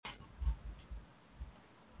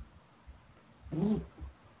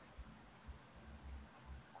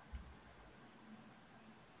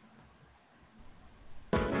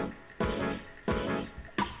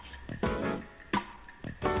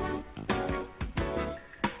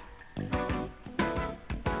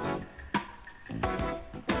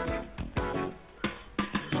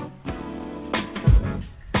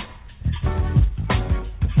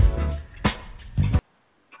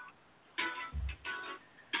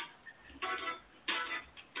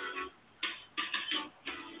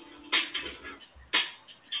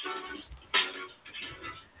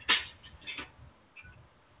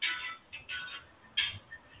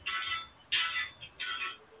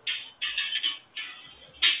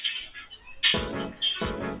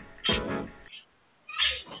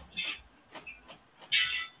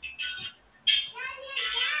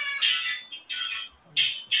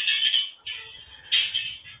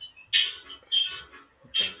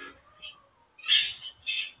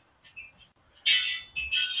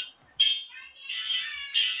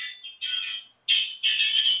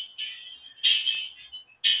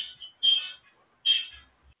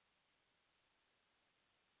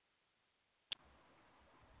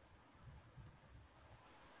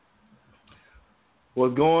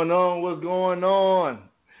What's going on? What's going on?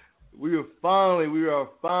 We are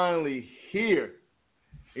finally here.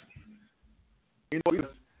 You know,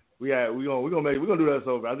 we're gonna do that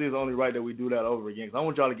over. I think it's only right that we do that over again because I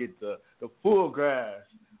want y'all to get the full grasp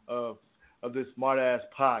of this Smart Azz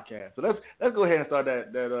Podcast. So let's go ahead and start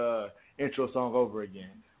that intro song over again.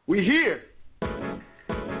 We here.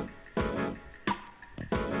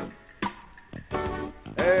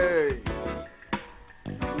 Hey,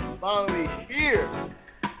 we're finally here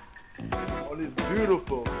on this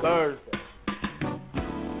beautiful Thursday.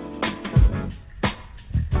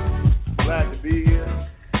 Glad to be here.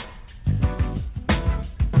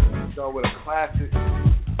 Start with a classic.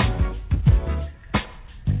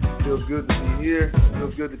 Feels good to be here.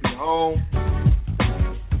 Feels good to be home.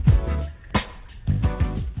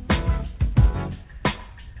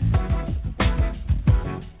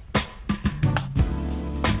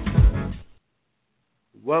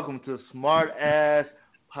 Welcome to Smart Azz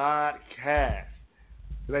Podcast.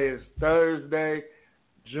 Today is Thursday,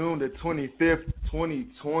 June the 25th,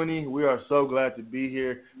 2020. We are so glad to be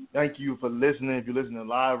here. Thank you for listening. If you're listening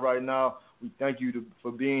live right now, we thank you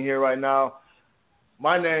for being here right now.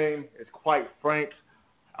 My name is Quitefrank.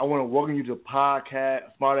 I want to welcome you to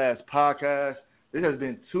podcast, Smart Azz Podcast. This has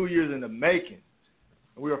been 2 years in the making,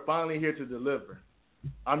 and we are finally here to deliver.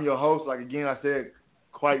 I'm your host, like again I said,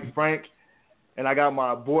 Quitefrank, and I got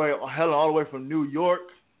my boy Helen all the way from New York.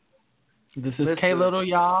 This is K-Little,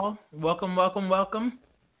 y'all. Welcome. Welcome.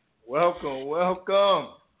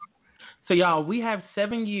 So, y'all, we have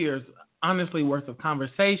 7 years, honestly, worth of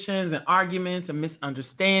conversations and arguments and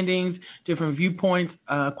misunderstandings, different viewpoints.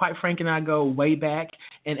 Quitefrank and I go way back.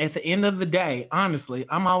 And at the end of the day, honestly,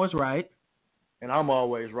 I'm always right. And I'm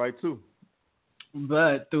always right, too.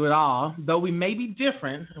 But through it all, though we may be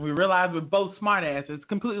different, and we realize we're both smart asses,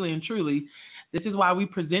 completely and truly, this is why we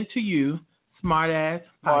present to you Smart Azz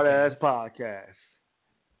Podcast. Smart Azz Podcast.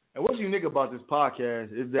 And what's unique about this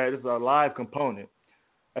podcast is that it's a live component.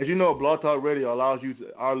 As you know, Blog Talk Radio allows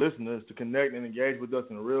our listeners to connect and engage with us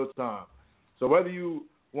in real time. So whether you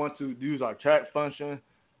want to use our chat function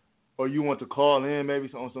or you want to call in maybe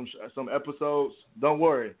on some episodes, don't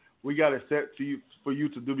worry. We got it set for you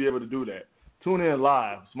to be able to do that. Tune in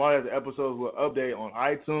live. Smart Azz episodes will update on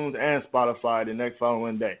iTunes and Spotify the next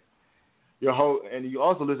following day. And you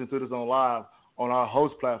also listen to this on live on our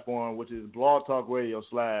host platform, which is Blog Talk Radio /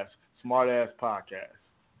 Smart Azz Podcast.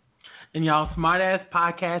 And y'all, Smart Azz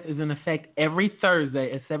Podcast is in effect every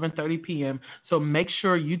Thursday at 7:30 p.m. So make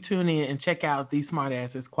sure you tune in and check out these Smart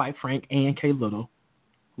Asses, Quitefrank and K-Little.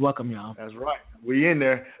 Welcome, y'all. That's right. We in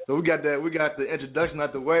there. So we got the introduction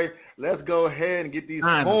out the way. Let's go ahead and get these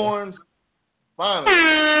horns. Finally.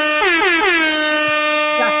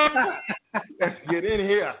 Let's get in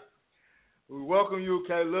here. We welcome you,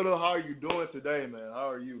 K-Little. How are you doing today, man? How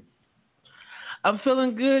are you? I'm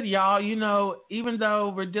feeling good, y'all. You know, even though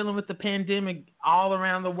we're dealing with the pandemic all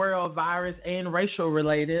around the world, virus and racial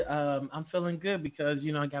related, I'm feeling good because,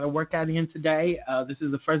 you know, I got a workout in today. This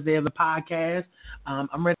is the first day of the podcast.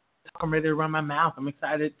 I'm ready to talk. I'm ready to run my mouth. I'm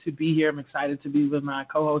excited to be here. I'm excited to be with my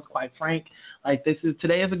co-host, Quitefrank.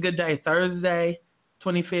 Today is a good day. Thursday,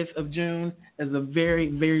 25th of June is a very,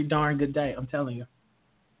 very darn good day. I'm telling you.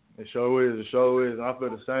 It sure is. And I feel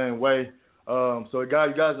the same way. So, you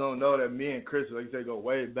guys don't know that me and Chris, like you say, go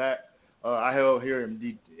way back. I held here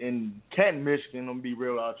in Canton, Michigan. I'm going to be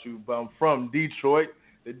real about you, but I'm from Detroit,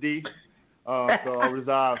 the D. So I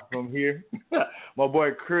reside from here. My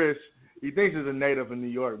boy Chris, he thinks he's a native in New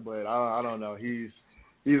York, but I don't know. He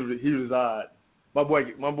resides. My boy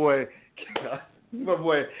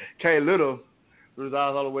K-Little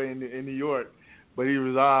resides all the way in New York, but he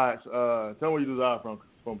resides. Tell me where you reside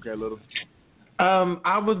from K-Little.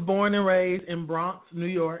 I was born and raised in Bronx, New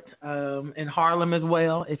York, in Harlem as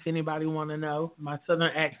well. If anybody want to know, my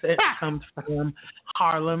southern accent comes from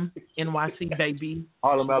Harlem, NYC, baby.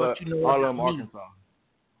 Harlem, Arkansas.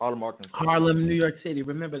 Harlem, New York City.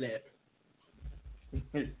 Remember that.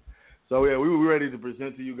 So yeah, we were ready to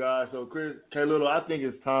present to you guys. So Chris, K-Little, I think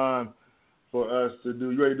it's time for us to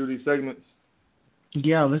do. You ready to do these segments?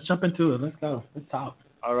 Yeah, let's jump into it. Let's go. Let's talk.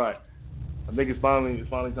 All right. I think it's finally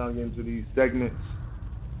time to get into these segments.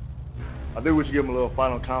 I think we should give them a little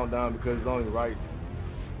final countdown because it's only right.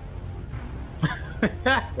 So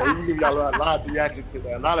we can give y'all a lot of theatrics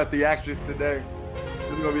today.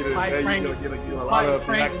 This is gonna be the day you're gonna get a lot of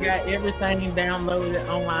Frank got everything downloaded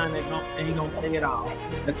online and he gonna say it all.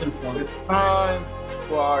 That's his point. It's time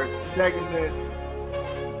for our segment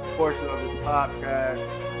portion of this podcast.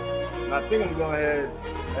 And I think I'm going to go ahead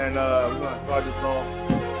and we're going to start this off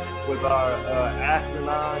with our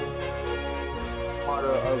azzinine part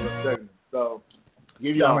of the segment. So,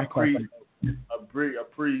 give y'all a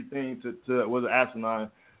pre thing to what's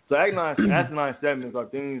azzinine. So, azzinine segments are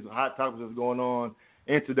things, hot topics that's going on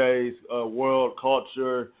in today's world,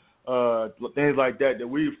 culture, things like that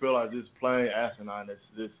we feel are just plain asinine.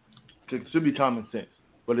 It should be common sense,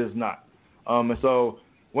 but it's not. And so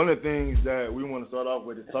one of the things that we want to start off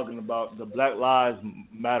with is talking about the Black Lives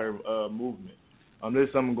Matter movement.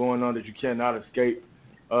 There's something going on that you cannot escape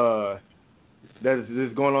that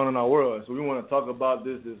is going on in our world. So we want to talk about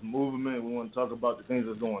this movement. We want to talk about the things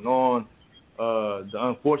that's going on, the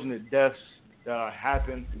unfortunate deaths that are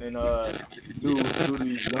happening through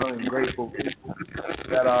these young and grateful people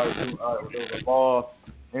that are involved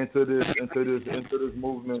into this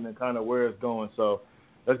movement and kind of where it's going. So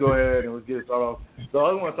let's go ahead and let's get it started off. So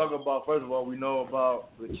I want to talk about, first of all, we know about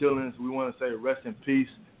the killings. We want to say rest in peace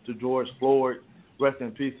to George Floyd, rest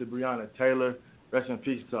in peace to Breonna Taylor, rest in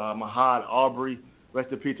peace to Ahmaud Arbery,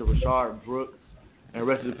 rest in peace to Rashard Brooks, and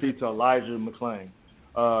rest in peace to Elijah McClain.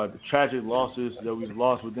 The tragic losses that we've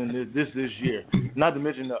lost within this year, not to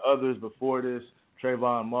mention the others before this,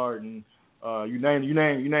 Trayvon Martin. You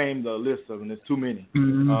name the list of them. There's too many. So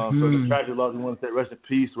the tragic loss, we want to say rest in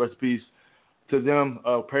peace to them.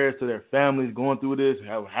 Prayers to their families going through this,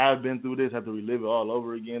 have been through this, have to relive it all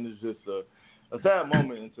over again. It's just a sad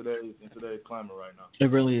moment in today's climate right now.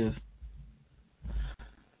 It really is.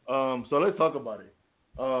 So let's talk about it.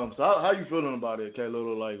 So how you feeling about it,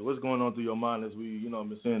 K-Little? Like, what's going on through your mind as we,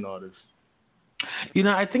 been seeing all this?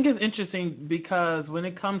 I think it's interesting because when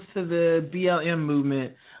it comes to the BLM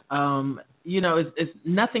movement, it's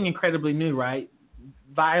nothing incredibly new, right?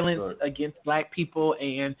 Violence against Black people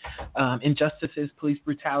and injustices, police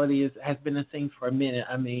brutality has been a thing for a minute.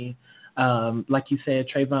 I mean, like you said,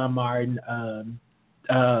 Trayvon Martin,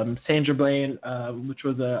 Sandra Bland, which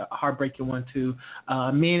was a heartbreaking one too.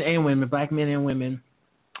 Men and women, Black men and women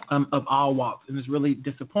of all walks, and it's really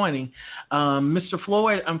disappointing. Mr.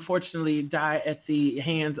 Floyd unfortunately died at the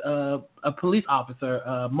hands of a police officer,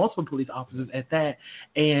 multiple police officers at that,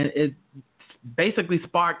 and it basically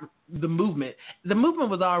sparked the movement. The movement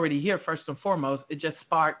was already here first and foremost. It just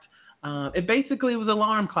sparked. It basically was an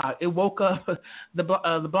alarm clock. It woke up the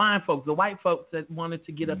blind folks, the white folks that wanted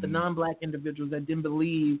to get up, the non-Black individuals that didn't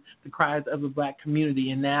believe the cries of the Black community,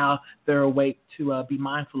 and now they're awake to be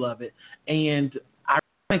mindful of it. And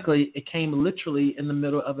ironically, it came literally in the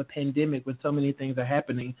middle of a pandemic when so many things are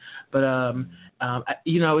happening. But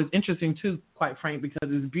it's interesting too, quite frank, because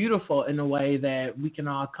it's beautiful in a way that we can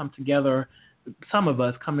all come together. Some of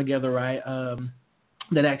us come together, right?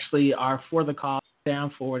 That actually are for the cause,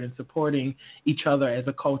 down for it, and supporting each other as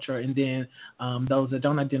a culture, and then those that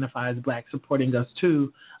don't identify as Black supporting us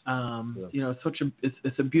too.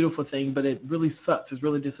 It's a beautiful thing, but it really sucks. It's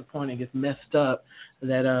really disappointing. It's messed up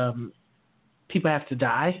that people have to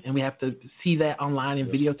die, and we have to see that online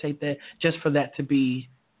and videotape that just for that to be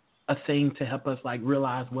a thing to help us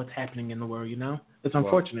realize what's happening in the world. It's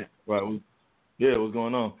unfortunate. Right. Yeah, what's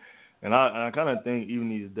going on? And I kind of think even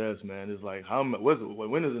these deaths, man, it's like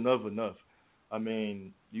when is enough enough? I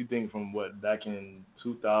mean, you think from back in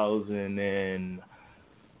 2000 and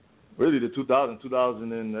really the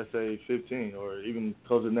 2000 and let's say 15 or even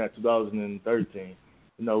closer than that, 2013.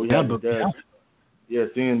 We have the deaths. Yeah,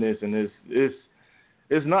 seeing this, and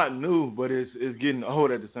it's not new, but it's getting old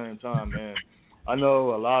at the same time, man. I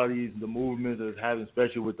know a lot of the movements that's happening,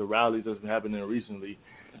 especially with the rallies that's been happening recently,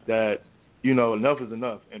 that enough is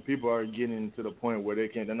enough, and people are getting to the point where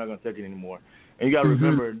they're not going to take it anymore. And you got to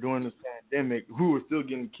remember, during this pandemic, we were still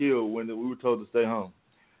getting killed when we were told to stay home.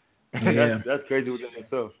 Yeah. that's crazy within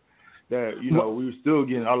itself. That we were still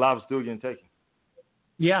getting, our lives still getting taken.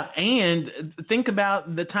 Yeah, and think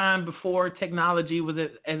about the time before technology was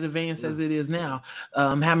as advanced as it is now.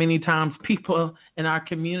 How many times people in our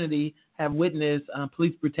community have witnessed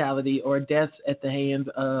police brutality or deaths at the hands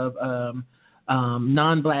of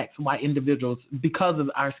non-blacks, white individuals because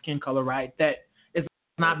of our skin color, right? That is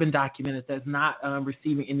not been documented, that's not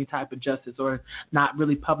receiving any type of justice or not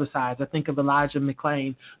really publicized. I think of Elijah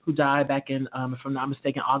McClain, who died back in, if I'm not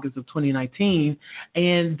mistaken, August of 2019.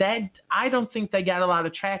 And that, I don't think they got a lot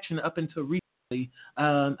of traction up until recently.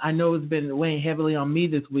 I know it's been weighing heavily on me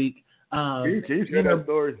this week. Can you share that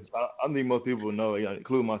story? I think most people know,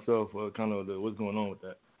 including myself, kind of what's going on with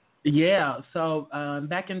that. Yeah, so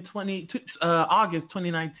back in August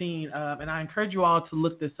 2019, and I encourage you all to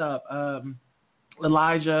look this up.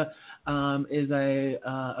 Elijah is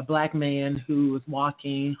a black man who was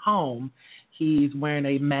walking home. He's wearing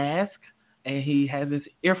a mask, and he has his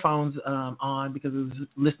earphones on because he was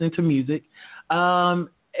listening to music.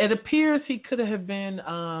 It appears he could have been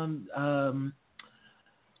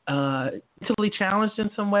mentally challenged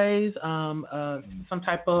in some ways, some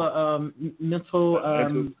type of mental.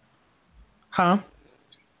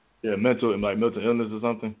 Yeah, mental illness or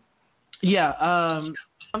something. Yeah,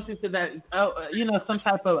 something to that.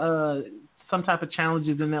 Some type of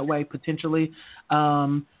challenges in that way potentially,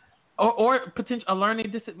 or potential a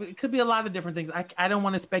learning. It could be a lot of different things. I don't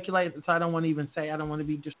want to speculate, so I don't want to even say. I don't want to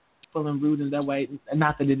be disrespectful and rude in that way.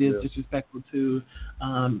 Not that it is disrespectful to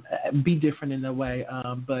be different in that way,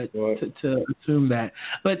 but to assume that.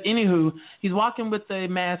 But anywho, he's walking with a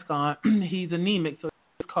mask on. He's anemic, so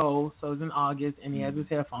it's cold. So it's in August, and he has his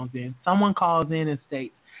headphones in. Someone calls in and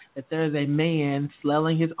states that there's a man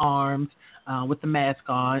flailing his arms with the mask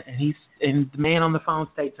on, and the man on the phone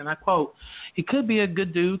states, and I quote, "He could be a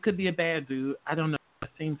good dude, could be a bad dude. I don't know. It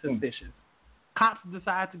seems suspicious." Cops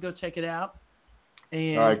decide to go check it out,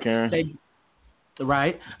 and all right, Karen.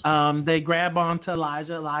 They grab onto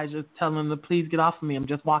Elijah. Elijah's telling them to please get off of me. I'm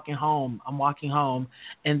just walking home. I'm walking home,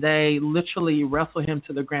 and they literally wrestle him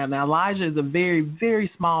to the ground. Now Elijah is a very,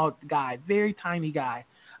 very small guy, very tiny guy.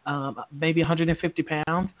 Maybe 150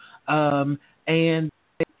 pounds, and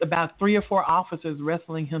about 3 or 4 officers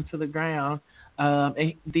wrestling him to the ground.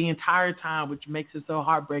 And the entire time, which makes it so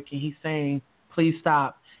heartbreaking, he's saying, "Please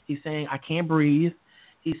stop." He's saying, "I can't breathe."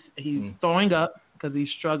 He's throwing up because he's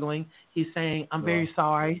struggling. He's saying, "I'm very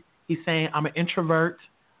sorry." He's saying, "I'm an introvert.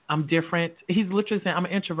 I'm different." He's literally saying, "I'm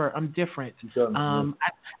an introvert. I'm different.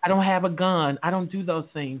 I don't have a gun. I don't do those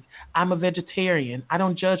things. I'm a vegetarian. I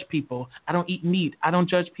don't judge people. I don't eat meat. I don't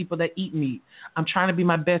judge people that eat meat. I'm trying to be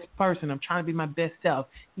my best person. I'm trying to be my best self."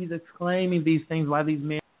 He's exclaiming these things while these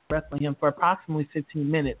men are wrestling him for approximately 15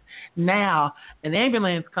 minutes. Now, an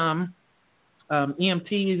ambulance comes,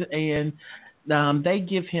 EMTs, and they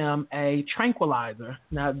give him a tranquilizer.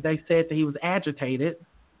 Now, they said that he was agitated.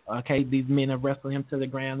 Okay, these men are wrestling him to the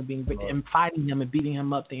ground and fighting him and beating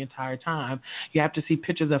him up the entire time. You have to see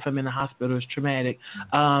pictures of him in the hospital. It's traumatic.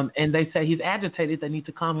 And they say he's agitated. They need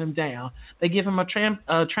to calm him down. They give him a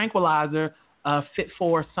tranquilizer fit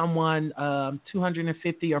for someone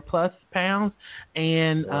 250 or plus pounds,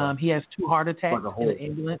 and he has 2 heart attacks in the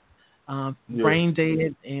ambulance, brain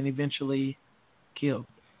dead, and eventually killed.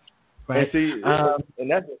 Right? And see,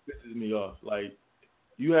 and that's what pisses me off. Like,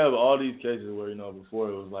 you have all these cases where, before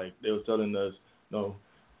it was like they were telling us,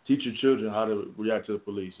 teach your children how to react to the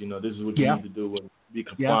police. This is what you need to do and be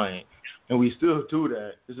compliant. And we still do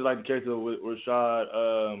that. This is like the case of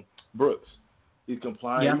Rashad Brooks. He's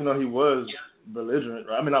compliant, even though he was belligerent.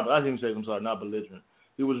 Right? I mean, I didn't say, I'm sorry, not belligerent.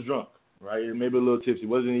 He was drunk, right? Maybe a little tipsy.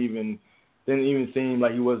 Didn't even seem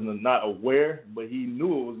like he wasn't not aware, but he knew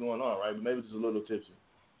what was going on, right? But maybe just a little tipsy.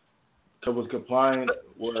 Was compliant,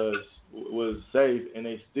 was safe, and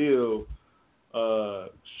they still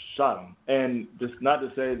shot him. And just not to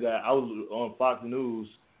say that I was on Fox News,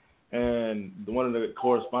 and one of the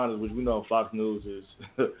correspondents, which we know Fox News is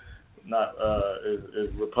not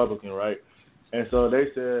is Republican, right? And so they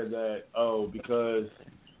said that because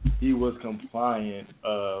he was compliant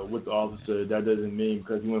with the officer, that doesn't mean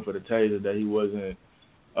because he went for the taser that he wasn't.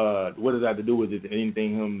 What does that have to do with it?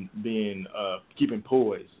 Anything? Him being keeping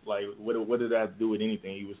poise? Like what did that have to do with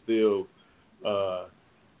anything? He was still, the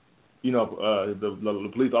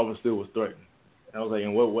police officer still was threatened. And I was like,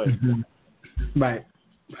 in what way?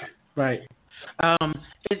 Right.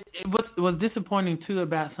 What's disappointing too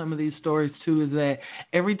about some of these stories too is that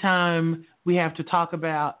every time we have to talk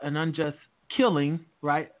about an unjust killing,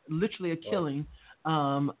 right? Literally a killing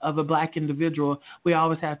of a black individual, we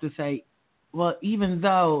always have to say, well, even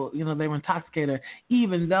though, they were intoxicated,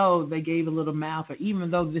 even though they gave a little mouth, or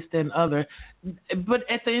even though this, that, and other. But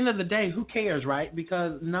at the end of the day, who cares, right?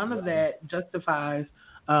 Because none of that justifies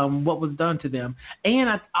what was done to them. And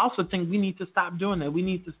I also think we need to stop doing that. We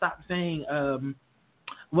need to stop saying,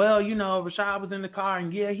 well, Rashad was in the car,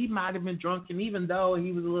 and yeah, he might have been drunk, and even though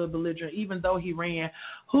he was a little belligerent, even though he ran,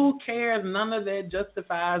 who cares? None of that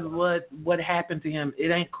justifies what happened to him. It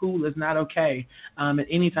ain't cool. It's not okay in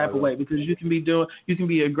any type of way, because you can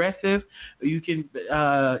be aggressive, you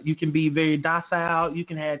can be very docile, you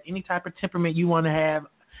can have any type of temperament you want to have,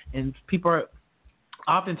 and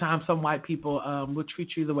oftentimes some white people will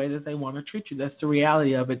treat you the way that they want to treat you. That's the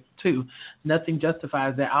reality of it, too. Nothing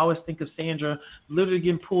justifies that. I always think of Sandra literally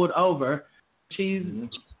getting pulled over. She's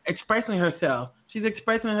expressing herself. She's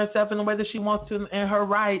expressing herself in the way that she wants to and her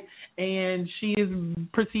right, and she is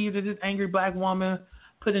perceived as this angry black woman,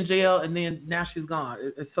 put in jail, and then now she's gone.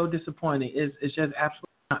 It's so disappointing. It's just absolutely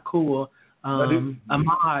not cool.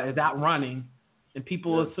 Ahmaud is out running. And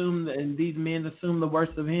people assume, and these men assume the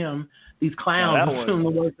worst of him. These clowns assume the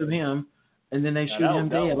worst of him, and then they shoot him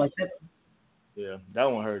dead like that. Yeah, that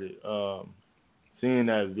one hurt it. Seeing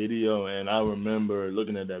that video, and I remember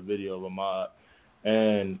looking at that video of Ahmaud,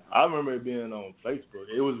 and I remember it being on Facebook.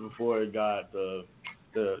 It was before it got the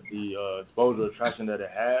exposure attraction that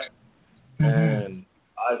it had, and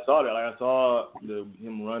I saw that. Like, I saw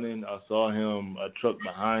him running. I saw him, a truck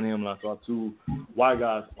behind him, and I saw two white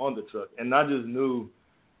guys on the truck. And I just knew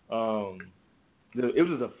it was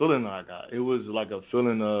just a feeling I got. It was like a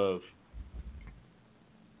feeling of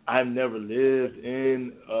I've never lived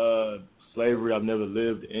in slavery. I've never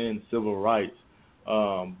lived in civil rights.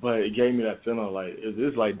 But it gave me that feeling like, is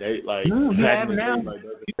this like date? Like, you have now.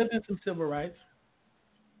 You lived in some civil rights.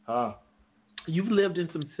 Huh? You've lived in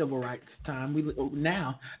some civil rights time.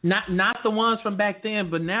 Now, not the ones from back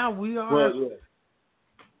then, but now we are. Well,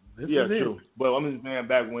 yeah, true. But I'm just saying,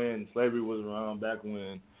 back when slavery was around, back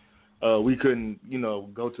when we couldn't,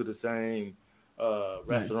 go to the same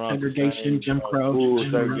restaurants, segregation, Jim Crow,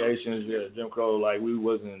 segregations, Jim Crow. Like, we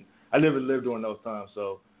wasn't. I never lived during those times,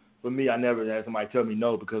 so for me, I never had somebody tell me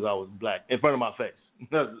no because I was black in front of my face.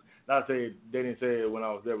 Not say they didn't say it when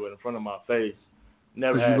I was there, but in front of my face.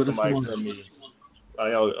 Never had somebody tell me,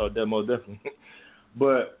 that most definitely.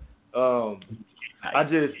 But I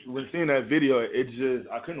just, when seeing that video,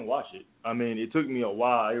 I couldn't watch it. I mean, it took me a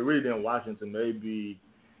while. I really didn't watch it until maybe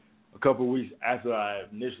a couple of weeks after I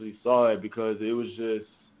initially saw it, because it was just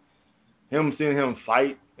seeing him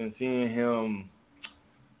fight and seeing him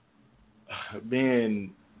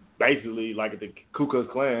being basically like the Ku Klux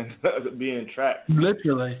Klan being trapped,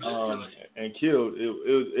 literally, and killed.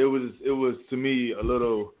 It was to me a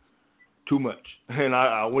little too much, and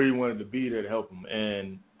I really wanted to be there to help him.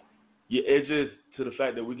 And it's just to the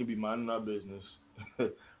fact that we can be minding our business,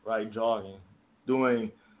 right, jogging,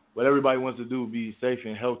 doing what everybody wants to do, be safe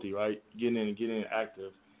and healthy, right, getting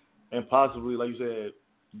active, and possibly, like you said,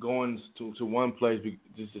 going to one place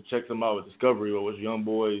just to check them out with Discovery or what young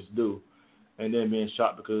boys do. And then being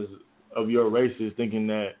shot because of your races, thinking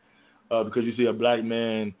that because you see a black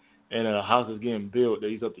man and a house is getting built,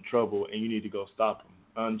 that he's up to trouble and you need to go stop him.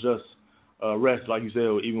 Unjust arrest, like you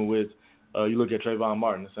said, even with, you look at Trayvon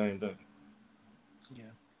Martin, the same thing.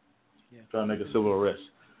 Yeah. Trying to make a civil arrest.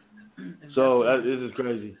 So this is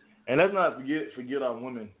crazy. And let's not forget our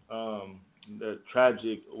women, the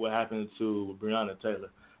tragic, what happened to Breonna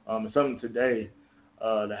Taylor. It's something today,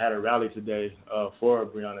 that had a rally today for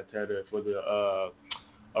Breonna Taylor for the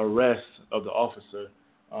arrest of the officer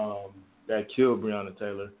that killed Breonna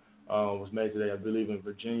Taylor was made today, I believe, in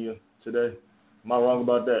Virginia today. Am I wrong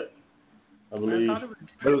about that? I believe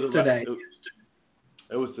it was today.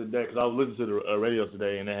 It was today because I was listening to the radio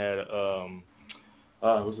today, and they had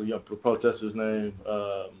what's the young protester's name?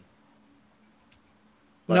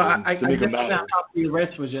 I guess the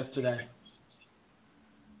arrest was yesterday.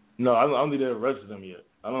 No, I don't think they arrested him yet.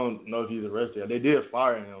 I don't know if he's arrested. They did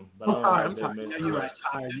fire him. But I'm sorry. Yeah,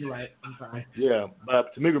 you're right. I'm sorry. Yeah,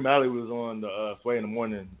 but Tamika Malley was on the Sway in the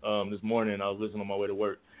morning this morning. I was listening on my way to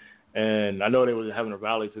work. And I know they were having a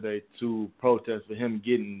rally today to protest for him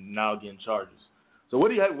getting charges. So what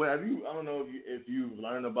do you have? I don't know if you've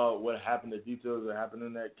learned about what happened, the details that happened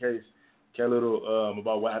in that case, K-Little,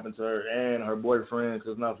 about what happened to her and her boyfriend,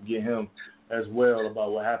 because not forget him as well,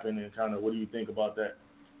 about what happened, and kind of what do you think about that?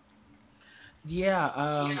 Yeah,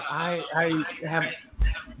 I have.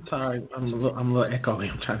 Sorry, I'm a little echoey.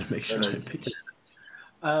 I'm trying to make sure I pick it.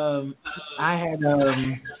 I had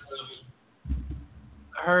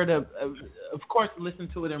heard of course, listened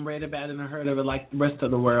to it and read about it and heard of it like the rest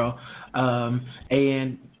of the world.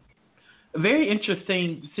 And a very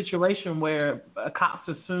interesting situation where cops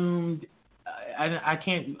assumed, I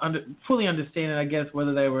can't fully understand it, I guess,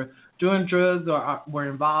 whether they were doing drugs or were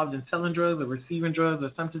involved in selling drugs or receiving drugs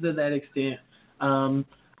or something to that extent.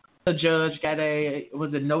 The judge got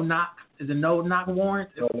was it no-knock? Is it no-knock warrant?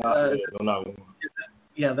 No-knock warrant.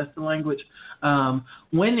 Yeah, that's the language.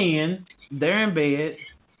 Went in, they're in bed.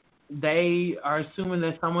 They are assuming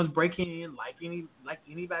that someone's breaking in like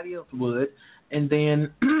anybody else would. And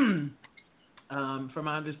then, from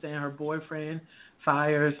my understanding, her boyfriend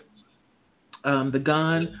fires the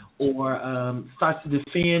gun or starts to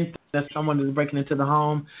defend that someone is breaking into the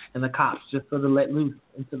home, and the cops just sort of let loose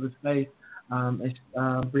into the space.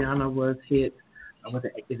 Brianna was hit,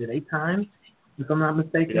 is it 8 times, if I'm not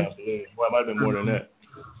mistaken? Yeah, well, it might have been more than that.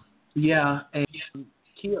 Yeah, and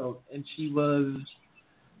killed. And she was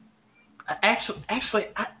actually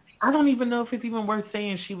I don't even know if it's even worth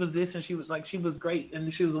saying she was this and she was great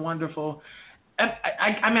and she was wonderful.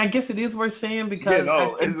 I mean, I guess it is worth saying because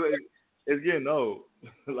it's getting old.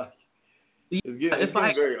 Like it's getting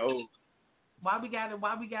very old. Why we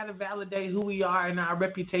gotta validate who we are and our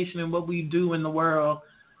reputation and what we do in the world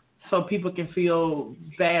so people can feel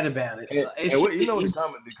bad about it. And what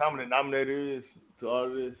the common denominator is to all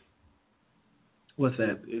of this? What's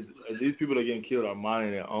that? Is these people that are getting killed are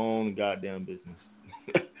minding their own goddamn business.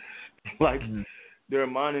 They're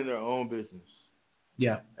minding their own business.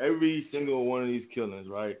 Yeah. Every single one of these killings,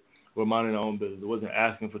 right, were minding their own business. It wasn't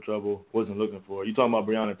asking for trouble, wasn't looking for it. You talking about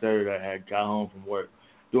Breonna Taylor that had got home from work,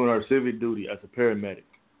 doing her civic duty as a paramedic.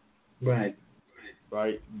 Right.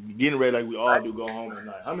 Right? Getting ready like we all do, go home at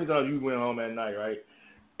night. How many times you went home at night, right?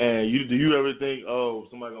 And do you ever think, oh,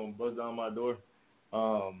 somebody gonna bust down my door?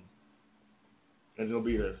 There's gonna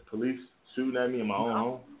be the police shooting at me in my own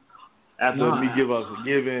home? After me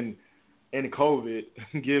giving in COVID,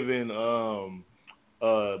 giving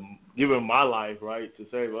my life, right, to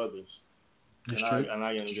save others. And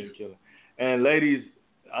I end up getting killed. And ladies,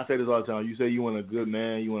 I say this all the time. You say you want a good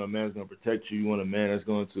man, you want a man that's going to protect you, you want a man that's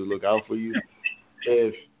going to look out for you.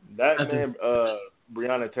 If that man,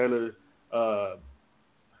 Breonna Taylor,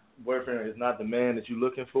 boyfriend is not the man that you're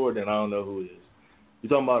looking for, then I don't know who is. You're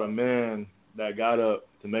talking about a man that got up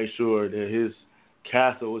to make sure that his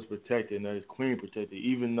castle was protected and that his queen protected,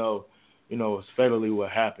 even though, it was fatally what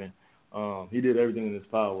happened. He did everything in his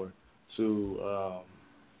power to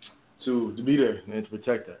be there and to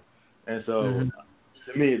protect her. And so,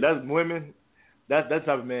 to me, that's women. That's the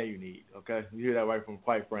type of man you need. Okay, you hear that right from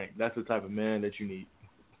Quitefrank. That's the type of man that you need.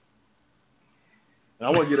 And I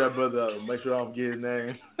want to get that brother. Make sure I don't get his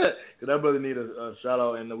name, because that brother need a shout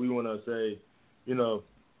out, and we want to say,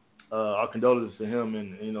 our condolences to him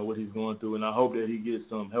and what he's going through, and I hope that he gets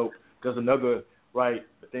some help. Because another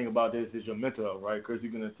thing about this is your mental health, right? Chris, you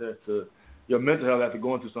can attest to your mental health after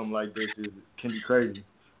going through something like this can be crazy.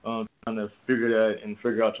 Trying to figure that and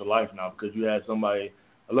figure out your life now because you had somebody,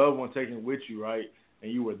 a loved one, taken with you, right?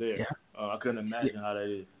 And you were there. Yeah. I couldn't imagine how that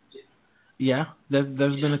is. Yeah, there's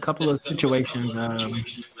been a couple of situations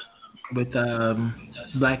with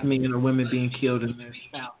black men or women being killed and their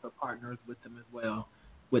spouse or partners with them as well,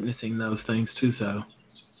 witnessing those things too. So.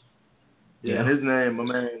 Yeah, his name, my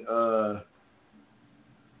man,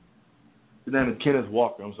 his name is Kenneth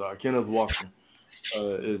Walker. I'm sorry, Kenneth Walker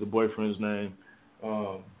is the boyfriend's name.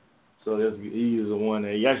 So he is the one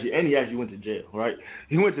that he actually went to jail, right?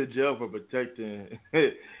 He went to jail for protecting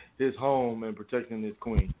his home and protecting his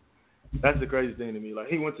queen. That's the crazy thing to me. Like,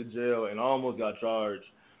 he went to jail and almost got charged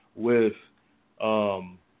with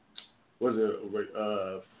almost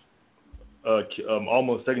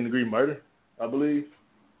second-degree murder, I believe,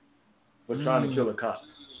 for trying to kill a cop.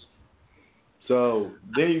 So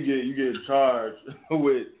then you get charged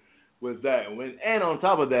with that, and on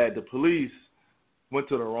top of that, the police went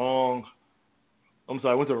to the wrong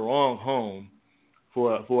home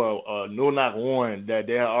for a no-knock warrant that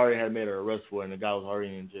they already had made an arrest for, and the guy was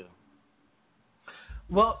already in jail.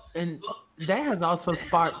 Well, and that has also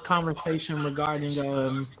sparked conversation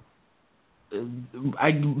regarding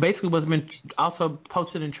basically what's been also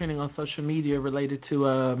posted and trending on social media related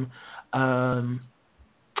to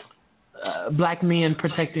black men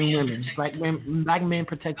protecting women, black men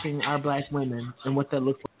protecting our black women, and what that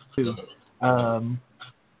looks like too. And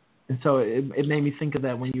so it made me think of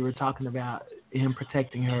that when you were talking about him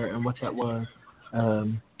protecting her and what that was.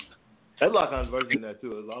 There's a lot of controversy in that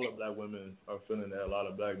too. A lot of black women are feeling that a lot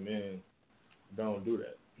of black men don't do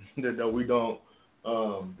that. that we don't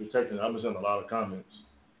protect them. I'm just in a lot of comments.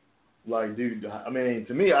 Like, dude, I mean,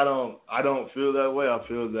 to me, I don't feel that way. I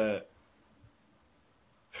feel that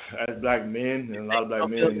as black men and a lot of black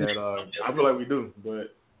men that I feel like we do,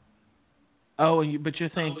 but. Oh, but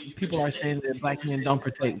you're saying people are saying that black men don't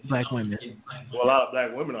protect black women. Well, a lot of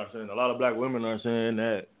black women are saying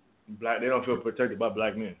that they don't feel protected by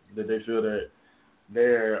black men. That they feel that they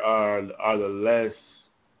are the less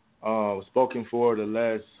spoken for, the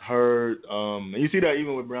less heard. And you see that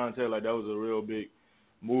even with Breonna Taylor, like that was a real big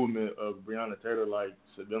movement of Breonna Taylor, like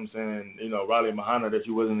them saying, Riley Mahana, that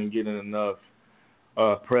she wasn't getting enough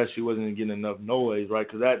press, she wasn't getting enough noise, right?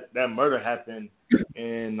 Because that murder happened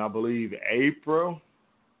in, I believe, April.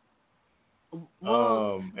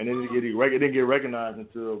 And it didn't get recognized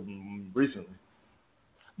until recently.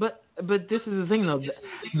 But this is the thing, though.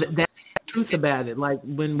 That's the truth about it. Like,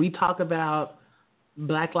 when we talk about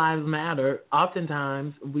Black Lives Matter,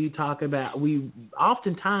 oftentimes when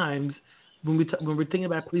we're thinking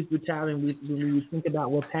about police brutality, when we think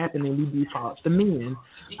about what's happening, we default to men.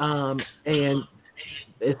 And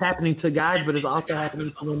it's happening to guys, but it's also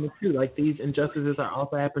happening to women too. Like, these injustices are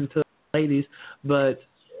also happening to ladies, but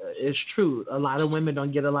it's true. A lot of women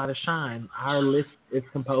don't get a lot of shine. Our list is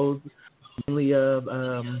composed mainly of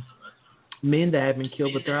men that have been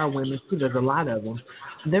killed, but there are women too. There's a lot of them.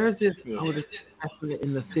 There's this pastor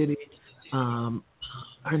in the city.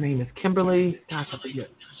 Her name is Kimberly. Gosh, I forget.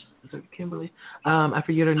 Is it Kimberly? I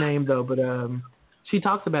forget her name though, but she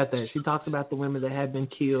talks about that. She talks about the women that have been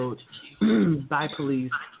killed by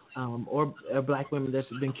police, or black women that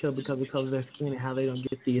have been killed because of the color of their skin and how they don't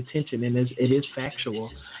get the attention. And it is factual.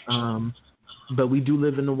 But we do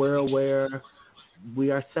live in a world where we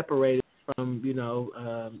are separated from,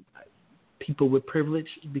 people with privilege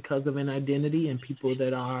because of an identity and people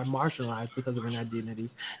that are marginalized because of an identity.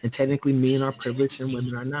 And technically men are privileged and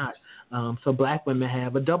women are not. So black women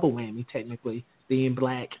have a double whammy, technically, being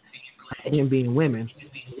black and being women.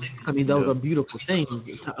 I mean, those are beautiful things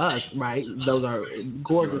to us, right? Those are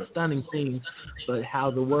gorgeous, stunning things. But how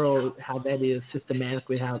that is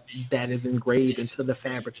systematically, how that is engraved into the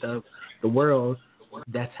fabric of the world,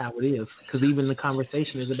 that's how it is. Because even the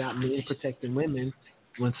conversation is about men protecting women.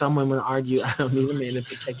 When some women argue, I don't need a man to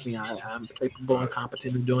protect me, I'm capable and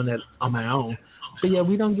competent of doing that on my own. But yeah,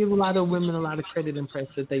 we don't give a lot of women a lot of credit and press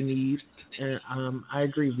that they need. And I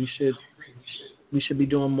agree, we should be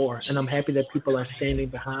doing more. And I'm happy that people are standing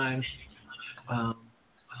behind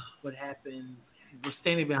what happened. We're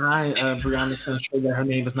standing behind Breonna to ensure that her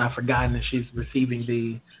name is not forgotten and she's receiving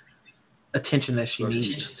the attention that she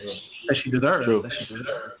needs, that she deserves. True. That she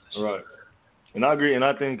deserves. Right. And I agree. And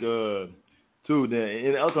I think, too,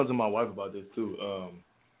 and I was talking to my wife about this, too,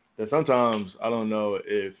 that sometimes I don't know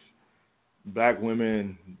if black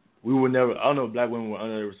women, I don't know if black women will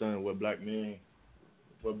understand what black men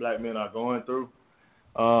are going through.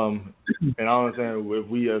 And I don't understand if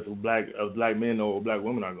we as black men know what black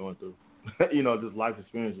women are going through. Just life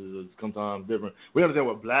experiences is sometimes different. We understand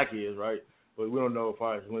what black is, right? But we don't know as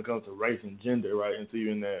far as when it comes to race and gender, right? Until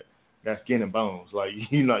you're in that skin and bones. Like,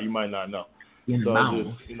 you might not know. Skin so and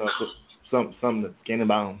bones. Just, something that's skin and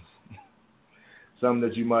bones. Something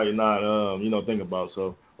that you might not, think about.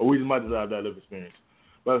 So, or we just might just have that lived experience.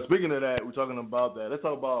 But speaking of that, we're talking about that. Let's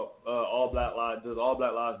talk about all black lives. Does all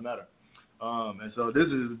black lives matter? And so this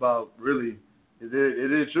is about really,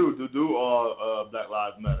 it is true to do all black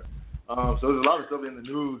lives matter. So there's a lot of stuff in the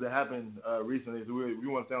news that happened recently. So we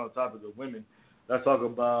want to stay on the topic of women. Let's talk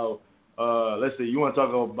about, you want to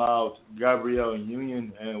talk about Gabrielle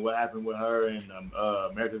Union and what happened with her and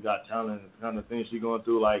America's Got Talent and the kind of things she's going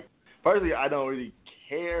through. Like, personally, I don't really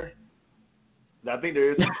care. I think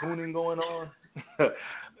there is some tuning going on.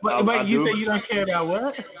 But you say you don't care about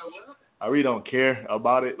what? I really don't care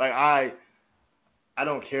about it. Like, I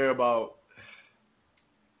don't care about.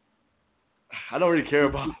 I don't really care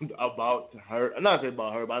about her. I'm not saying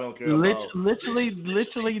about her, but I don't care about.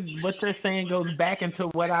 Literally, what they're saying goes back into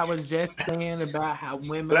what I was just saying about how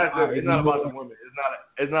women are. It's not about the women.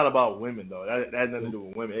 It's not about women though. That has nothing to do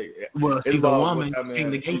with women. It's about a woman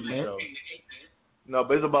in the TV show. No,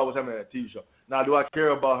 but it's about what's happening at the TV show. Now, do I care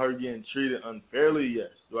about her getting treated unfairly? Yes.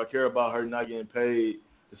 Do I care about her not getting paid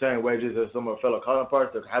the same wages as some of her fellow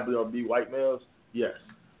counterparts that happily or be white males? Yes.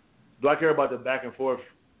 Do I care about the back and forth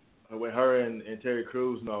with her and Terry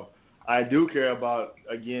Crews? No. I do care about,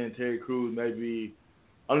 again, Terry Crews maybe,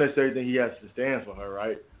 I don't necessarily think he has to stand for her,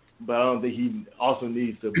 right? But I don't think he also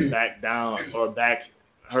needs to back down or back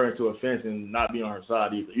her into a fence and not be on her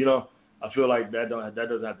side either. I feel like that doesn't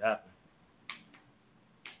have to happen.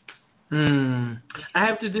 I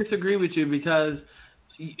have to disagree with you because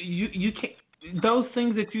you can't. Those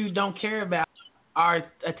things that you don't care about are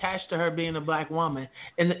attached to her being a black woman.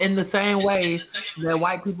 In the same way that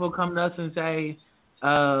white people come to us and say,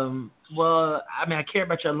 Well, I mean, I care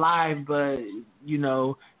about your life, but you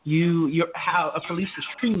know, you're how a police is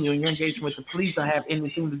treating you and your engagement with the police don't have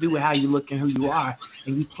anything to do with how you look and who you are,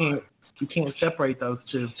 and you can't separate those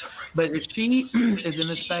two. But if she is in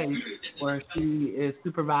a space where she is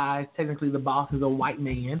supervised, technically the boss is a white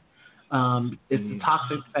man. It's a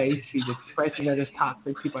toxic space. She's expressing that it's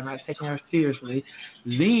toxic. People are not taking her seriously.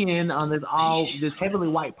 Then on this heavily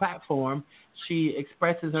white platform, she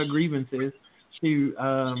expresses her grievances. She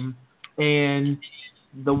and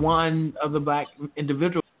the one of the black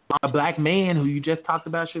individual, a black man who you just talked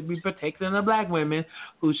about, should be protecting the black women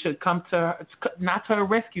who should come to her, not to her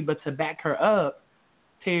rescue, but to back her up.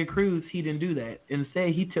 Terry Crews, he didn't do that. Instead,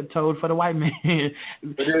 he tiptoed for the white man.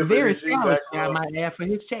 Very selfish, I might add, for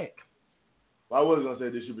his check. Well, I was going to say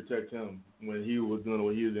they should protect him when he was doing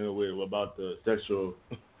what he was doing with about the sexual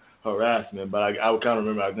harassment. But I kind of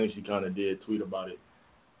remember, I think she kind of did tweet about it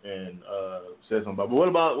and said something about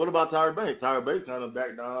it. But what about Tyra Banks? Tyra Banks kind of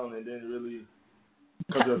backed down and didn't really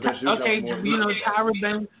come to a okay, you know, Tyra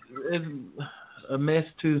Banks is a mess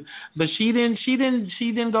too. But she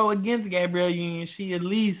didn't go against Gabrielle Union. She at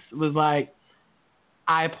least was like,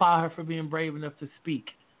 I applaud her for being brave enough to speak.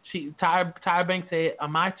 Tyra Banks said,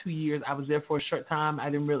 on my 2 years, I was there for a short time. I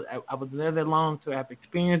wasn't there that long to have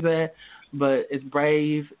experienced that, but it's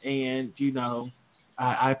brave, and, you know,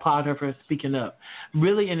 I applaud her for speaking up.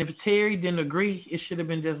 Really, and if Terry didn't agree, it should have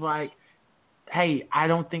been just like, hey, I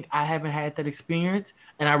haven't had that experience,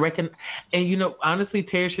 and I reckon, and, you know, honestly,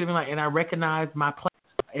 Terry should have been like, and I recognize my place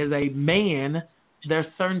as a man. There's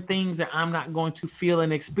certain things that I'm not going to feel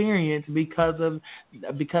and experience because I'm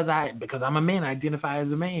a man. I identify as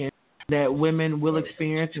a man, that women will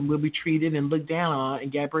experience and will be treated and looked down on.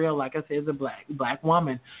 And Gabrielle, like I said, is a black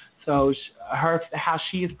woman. So how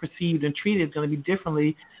she is perceived and treated is going to be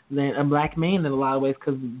differently than a black man in a lot of ways,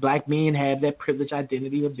 because black men have that privileged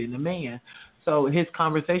identity of being a man. So his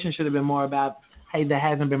conversation should have been more about, hey, that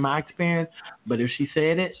hasn't been my experience, but if she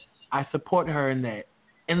said it, I support her in that.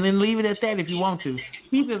 And then leave it at that if you want to.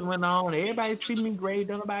 He just went on. Everybody treated me great.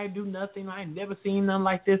 Don't nobody do nothing. I ain't never seen nothing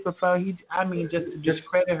like this before. Just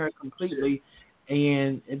discredit her completely,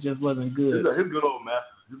 and it just wasn't good. His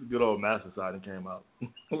good old master side came out.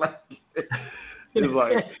 It's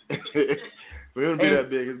like for him to be that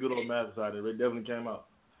big, his good old master side, it definitely came out.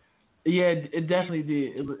 Yeah, it definitely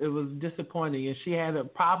did. It was disappointing, and she had a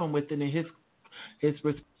problem with it. And his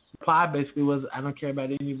reply basically was, "I don't care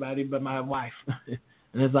about anybody but my wife."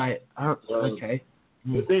 And it's like, okay.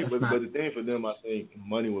 But the thing for them, I think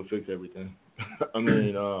money will fix everything. I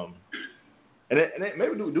mean, and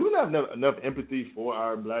maybe do we not have enough empathy for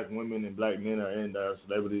our black women and black men and our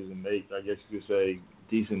celebrities and make, I guess you could say,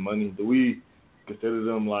 decent money? Do we consider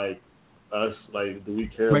them like us? Like, do we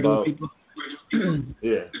care regular about people?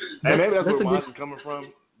 Yeah, and maybe that's where Ron is coming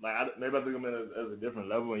from. Like, maybe I think I'm at a different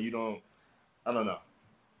level, and you don't. I don't know.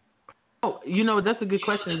 Oh, you know, that's a good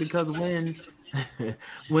question, because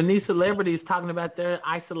when these celebrities talking about they're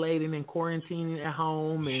isolating and quarantining at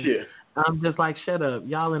home, and I'm just like, shut up.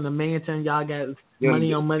 Y'all in the mansion, y'all got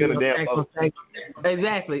money on money.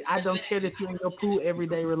 Exactly. I don't care that you in your pool every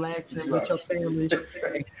day relaxing with your family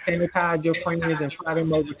and sanitize your friends and fly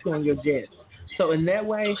them over to on your jet. So in that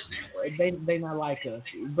way, they not like us.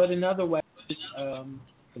 But in other ways,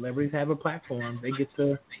 celebrities have a platform. They get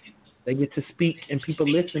to speak, and people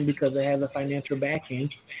listen because they have the financial backing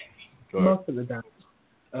most of the time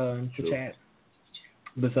to chat.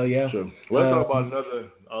 But so, yeah. Sure. Well, let's talk about another,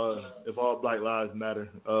 if all black lives matter.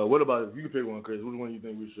 What about, if you could pick one, Chris, which one you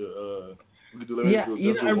think we should do?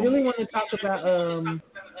 I really want to talk about,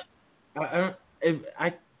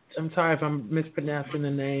 I'm sorry if I'm mispronouncing the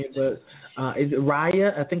name, but is it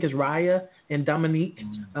Raya? I think it's Raya and Dominique,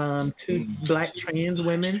 two black trans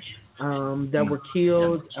women that were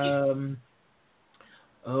killed.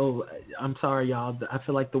 I'm sorry, y'all. I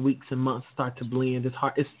feel like the weeks and months start to blend. It's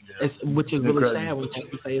hard. It's which is really sad when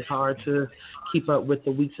people say it's hard to keep up with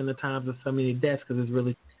the weeks and the times of so many deaths, because it's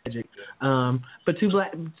really tragic. But two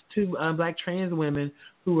black trans women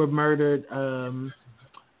who were murdered, and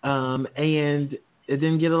it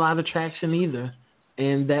didn't get a lot of traction either.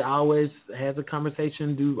 And that always has a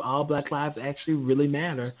conversation: do all black lives actually really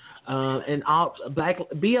matter? And all black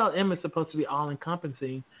BLM is supposed to be all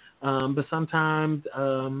encompassing. But sometimes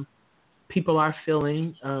people are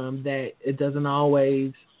feeling that it doesn't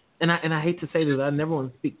always, and I hate to say this, I never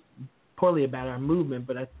want to speak poorly about our movement,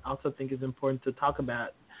 but I also think it's important to talk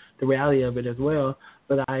about the reality of it as well.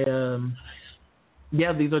 But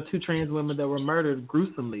these are two trans women that were murdered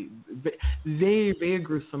gruesomely, very, very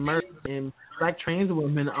gruesome murder, and black trans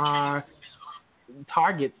women are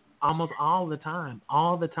targets almost all the time. I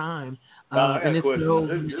got And a it's question. still.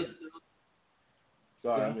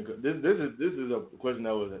 Sorry, Yeah. this is a question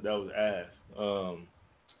that was asked.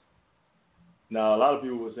 Now a lot of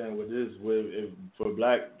people were saying for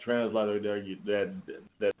black trans lives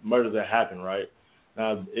that murders that happen, right?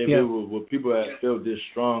 Now if Yeah. it was with people that feel this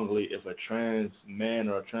strongly, if a trans man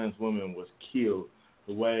or a trans woman was killed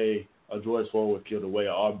the way George Floyd was killed, the way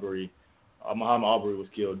Muhammad Arbery was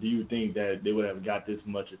killed, do you think that they would have got this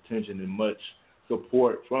much attention and much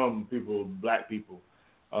support from black people?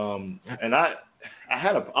 And I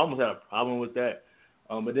almost had a problem with that,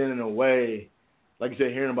 but then in a way, like you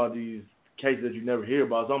said, hearing about these cases that you never hear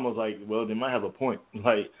about, it's almost like, well, they might have a point.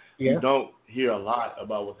 Like, Yeah. you don't hear a lot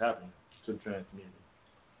about what's happening to the trans community.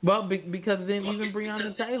 Well, because then even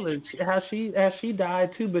Breonna Taylor, how she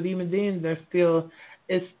died too, but even then,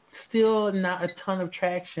 it's still not a ton of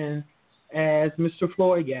traction as Mr.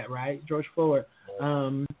 Floyd got, right, George Floyd.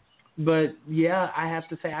 But yeah, I have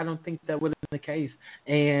to say I don't think that would have been the case.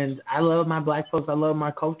 And I love my black folks, I love my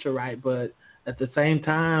culture, right, but at the same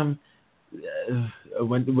time,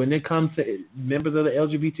 when it comes to members of the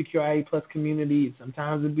LGBTQIA plus community,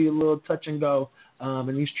 sometimes it'd be a little touch and go.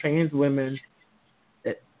 And these trans women,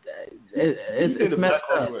 it's messed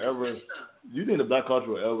up. Do you think the black culture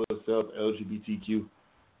will ever accept LGBTQ,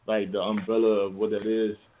 like the umbrella of what that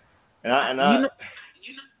is? I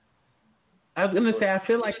was gonna say I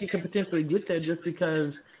feel like you could potentially get there just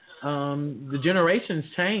because the generations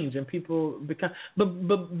change and people become.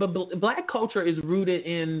 But black culture is rooted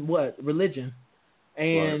in what? Religion,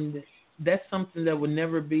 and right. That's something that would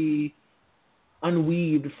never be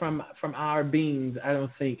unweaved from our beings. I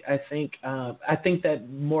don't think. I think that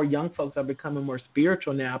more young folks are becoming more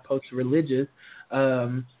spiritual now, opposed to religious.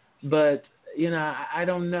 But I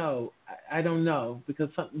don't know. I don't know because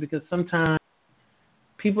sometimes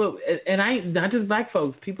people, and not just black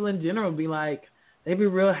folks, people in general be like, they be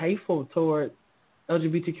real hateful toward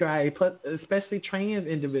LGBTQIA plus, especially trans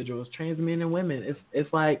individuals, trans men and women.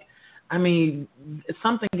 It's like, I mean,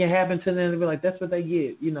 something can happen to them and be like, that's what they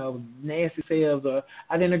get, nasty selves, or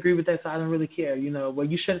I didn't agree with that, so I don't really care, well,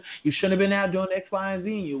 you shouldn't have been out doing X, Y, and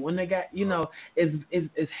Z. And you, when they got,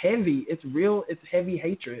 it's heavy, it's real, it's heavy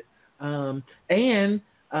hatred. And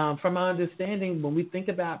from my understanding, when we think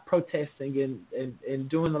about protesting and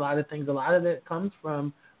doing a lot of things, a lot of that comes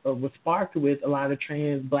from, was sparked with a lot of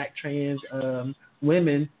black trans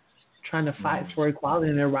women trying to fight for equality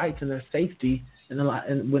and their rights and their safety. And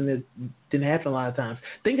when it didn't happen a lot of times.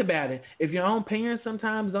 Think about it. If your own parents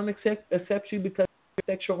sometimes don't accept you because of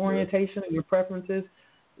your sexual orientation and your preferences,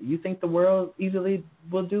 you think the world easily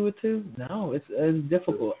will do it too? No, it's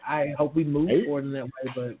difficult. I hope we move forward in that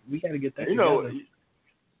way, but we got to get that together.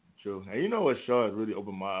 True. And what show has really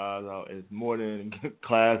opened my eyes out is more than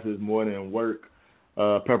classes, more than work,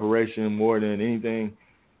 preparation, more than anything,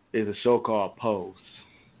 is a show called Pose.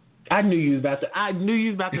 I knew you was about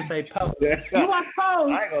to say Pose. You watch Pose?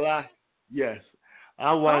 I ain't gonna lie. Yes,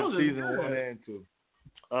 I watched season 1 and 2.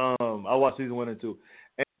 I watched season 1 and 2,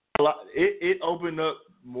 and it opened up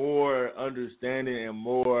more understanding and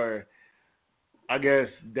more, I guess,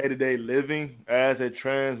 day-to-day living as a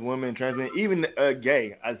trans woman, trans man, even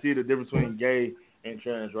gay. I see the difference between gay and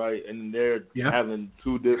trans, right? And they're having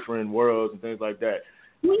two different worlds and things like that.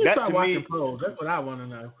 When you start watching Pose, that's what I want to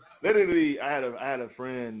know. Literally, I had a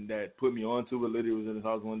friend that put me onto it. Literally, was in his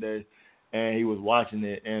house one day, and he was watching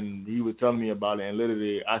it, and he was telling me about it. And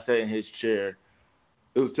literally, I sat in his chair.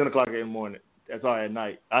 It was 10 o'clock in the morning. That's all at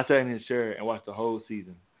night. I sat in his chair and watched the whole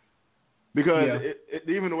season. Because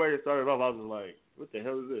even the way it started off, I was just like, what the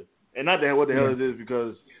hell is this? And not that what the hell is this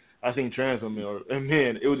because I seen trans women or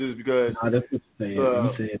men. It was just because that's what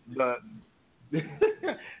you're saying.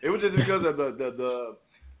 It was just because of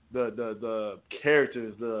the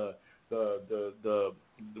characters, the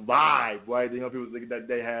vibe, right? People that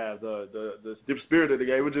they have, the spirit that they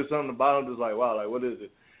gave. It was just something about them, just like, wow, like what is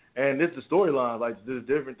it? And it's the storyline, like there's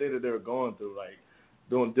different things that they were going through, like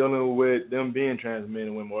dealing with them being trans men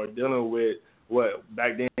and women, or dealing with what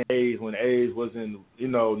back then AIDS, when AIDS wasn't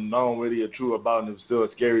known really or true about, and it was still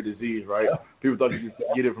a scary disease, right? People thought you could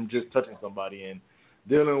get it from just touching somebody, and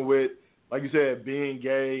dealing with, like you said, being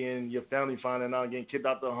gay and your family finding out, getting kicked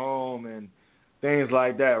out the home and things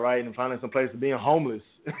like that, right? And finding some place to being homeless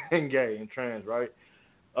and gay and trans, right?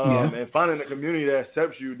 And finding a community that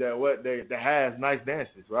accepts you, that has nice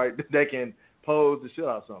dances, right? They can pose the shit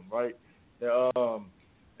out of something, right?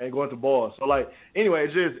 And going to bars. So anyway,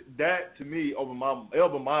 it's just that to me opened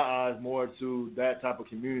my eyes more to that type of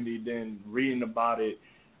community than reading about it.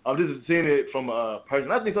 I'm just seeing it from a person.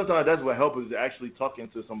 I think sometimes that's what helps is actually talking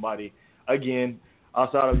to somebody, again,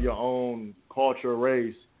 outside of your own culture,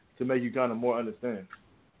 race, to make you kind of more understand.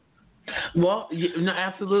 Well, no,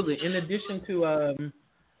 absolutely. In addition to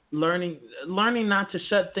learning not to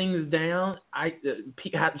shut things down, have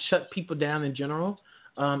to shut people down in general.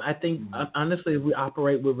 I think honestly, if we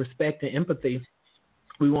operate with respect and empathy,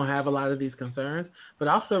 we won't have a lot of these concerns. But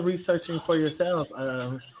also researching for yourself,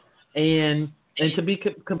 and to be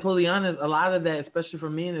completely honest, a lot of that, especially for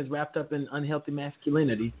men, is wrapped up in unhealthy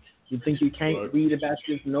masculinity. You think you can't read about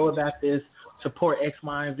this, know about this, support X,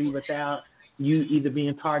 Y, and Z without you either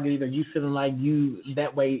being targeted or you feeling like you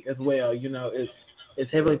that way as well. You know,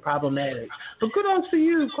 it's heavily problematic. But good on to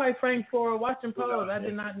you, quite frank, for watching Pose. I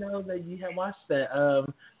did not know that you had watched that.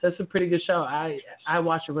 That's a pretty good show. I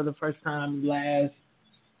watched it for the first time last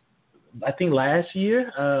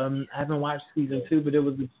year. I haven't watched season 2, but it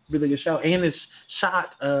was a really good show. And it's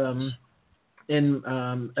shot in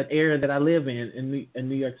an area that I live in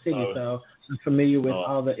New York City. So I'm familiar with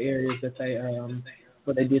all the areas that they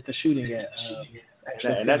where they did the shooting at.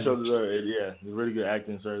 And that show deserves, it's really good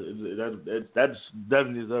acting, sir. That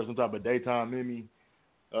definitely deserves some type of daytime Emmy.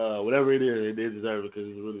 Whatever it is, it deserves it because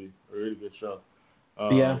it's a really good show.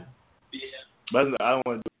 But I don't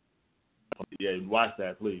want to do watch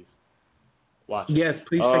that, please. Watch it. Yes,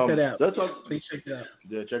 please check that out. Please check it out.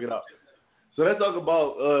 Yeah, check it out. So let's talk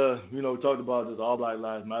about, we talked about this All Black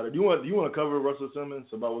Lives Matter. Do you want to cover Russell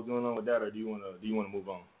Simmons about what's going on with that, or do you want to move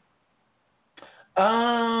on?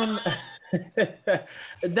 I feel like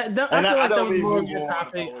that was more of your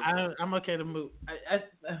topic. I'm okay to move.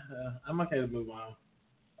 I'm okay to move on. All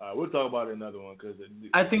right, we'll talk about it another one because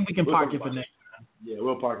I think we can park it for next time. Yeah,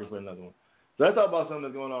 we'll park it for another one. So let's talk about something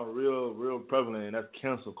that's going on real prevalent, and that's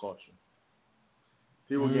cancel culture.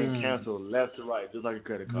 People getting canceled left to right, just like a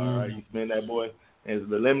credit card, right? You spend that boy, and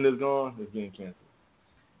the limit is gone, it's getting canceled.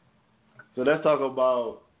 So let's talk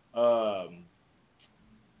about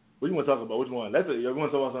what do you want to talk about? Which one? You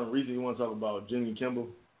want to talk about something recent? You want to talk about Jimmy Kimmel?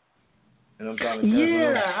 And I'm trying to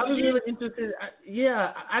I was really interested.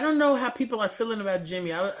 I don't know how people are feeling about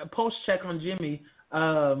Jimmy. I post check on Jimmy.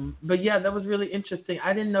 But yeah, that was really interesting.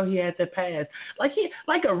 I didn't know he had that past.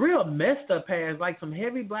 Like a real messed up past, like some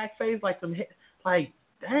heavy blackface,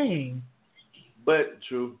 dang. But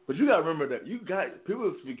true. But you gotta remember that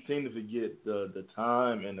people seem to forget the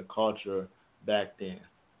time and the culture back then.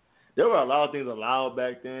 There were a lot of things allowed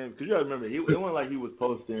back then. Because you gotta remember, it wasn't like he was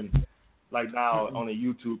posting like now on a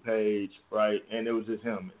YouTube page, right? And it was just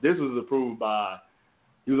him. This was approved by.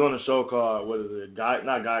 He was on a show called what was it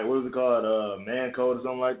called? Man Code or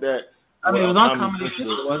something like that. I mean, it was on Comedy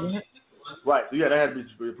Central, wasn't it? Right. So yeah, that had to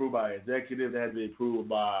be approved by an executive. That had to be approved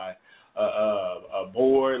by a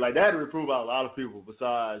board. Like that had to be approved by a lot of people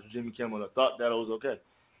besides Jimmy Kimmel that thought that it was okay.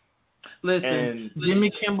 Listen,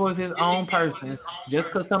 Jimmy Kimmel is his own person. Just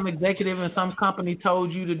because some executive in some company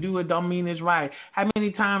told you to do it don't mean it's right. How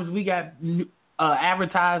many times we got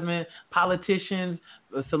advertisement, politicians,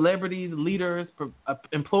 celebrities, leaders,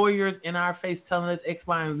 employers in our face telling us X,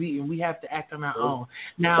 Y, and Z, and we have to act on our own.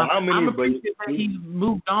 Now, I'm appreciative that he's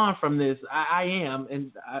moved on from this. I am,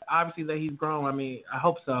 and obviously that he's grown. I mean, I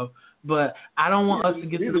hope so. But I don't want us to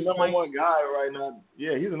get to the point. He's the number one guy right now.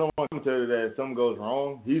 Yeah, he's the number one commentator that if something goes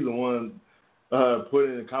wrong, he's the one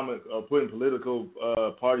putting political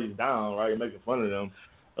parties down, right, and making fun of them.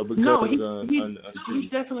 He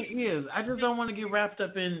definitely is. I just don't want to get wrapped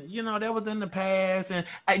up in, that was in the past,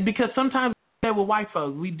 and because sometimes we do that with white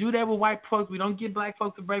folks. We do that with white folks. We don't get black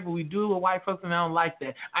folks to break, but we do it with white folks, and I don't like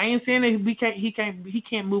that. I ain't saying that he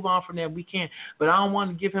can't move on from that. We can't, but I don't want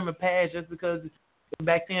to give him a pass just because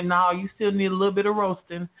back then. No, you still need a little bit of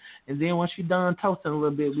roasting, and then once you're done toasting a little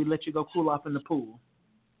bit, we let you go cool off in the pool.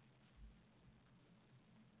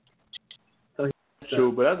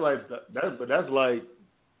 True, but that's like.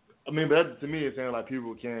 I mean, but that, to me, it's saying like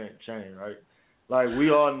people can't change, right? Like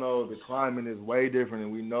we all know the climate is way different,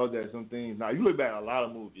 and we know that some things. Now you look back at a lot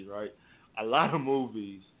of movies, right? A lot of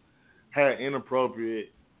movies had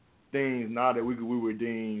inappropriate things now that we would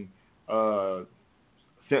deem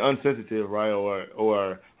unsensitive, right,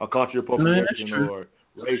 or a cultural appropriation or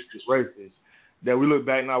racist. That we look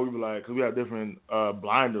back now, we be like, because we have different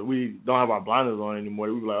blinders. We don't have our blinders on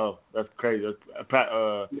anymore. We be like, oh, that's crazy. That's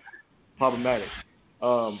problematic.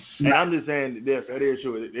 And I'm just saying, yes, that is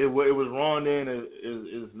true. It was wrong then.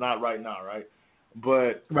 It's not right now, right?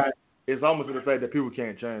 But it's almost to the fact that people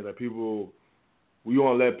can't change. That we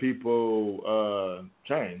won't let people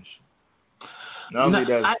change. I don't think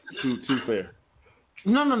that's too fair.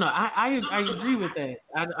 No. I agree with that.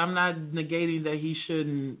 I'm not negating that he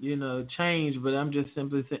shouldn't, change, but I'm just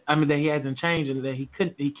simply saying, that he hasn't changed and that he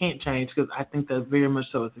can't change, because I think that very much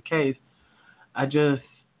so is the case.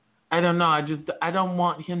 I don't know. I don't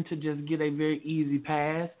want him to just get a very easy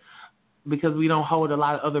pass because we don't hold a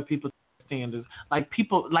lot of other people's standards. Like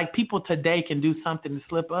people today can do something to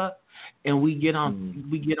slip up, and we get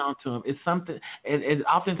on to them. It's something, and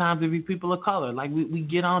oftentimes it be people of color. Like we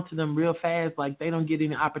get on to them real fast. Like they don't get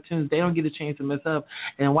any opportunities. They don't get a chance to mess up.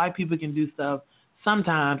 And white people can do stuff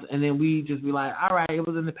sometimes, and then we just be like, all right, it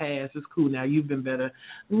was in the past. It's cool now. You've been better.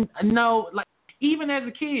 No, like. Even as a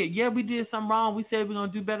kid, yeah, we did something wrong. We said we're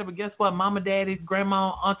going to do better, but guess what? Mama, daddy,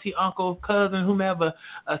 grandma, auntie, uncle, cousin, whomever,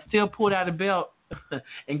 still pulled out a belt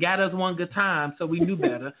and got us one good time, so we knew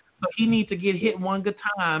better. So he needs to get hit one good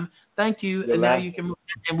time. Thank you, and now you can move,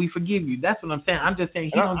 and we forgive you. That's what I'm saying. I'm just saying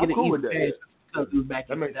he don't get an easy pass because he was back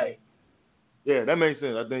in the day. Yeah, that makes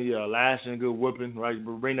sense. I think, lashing, good whooping, right?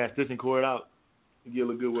 Bring that stitching cord out, you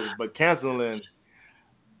get a good whooping. But canceling...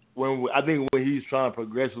 I think when he's trying to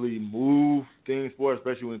progressively move things forward,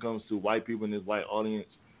 especially when it comes to white people in this white audience,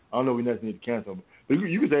 I don't know if we necessarily need to cancel him. But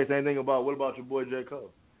you can say the same thing about, what about your boy J.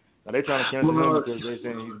 Cole? Now, they're trying to cancel him because they're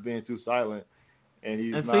saying he's being too silent and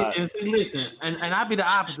he's not. Listen, and I'd be the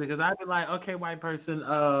opposite because I'd be like, okay, white person,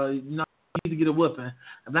 no, you need to get a whooping.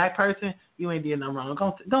 A black person, you ain't doing nothing wrong.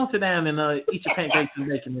 Go sit down and eat your pancakes and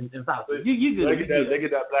bacon and sausage. You good. They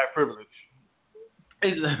get that black privilege.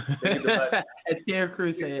 As Terry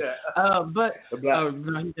Crews said, but no,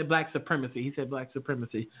 he said black supremacy. He said black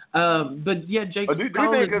supremacy. But yeah, Jake. Do you think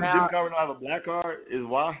because Jim Carrey don't have a black card is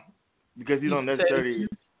why? Because he don't necessarily.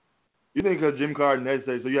 You think because Jim Carrey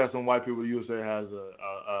necessarily, so you have some white people you would say has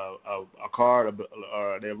a card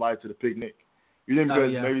or they're invited to the picnic. You think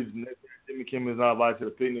because maybe Jimmy Kimmel is not invited to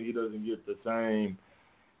the picnic, he doesn't get the same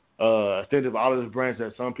extensive olive branch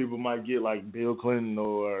that some people might get, like Bill Clinton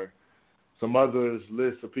or some others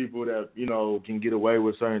list of people that, can get away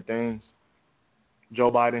with certain things. Joe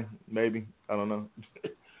Biden, maybe. I don't know.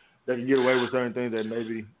 That can get away with certain things that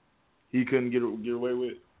maybe he couldn't get away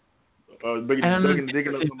with. Digging up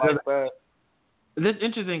somebody's fast. That's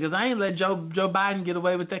interesting because I ain't let Joe Biden get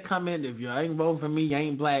away with that comment. If you ain't voting for me, you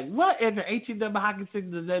ain't black. What in the HEW hockey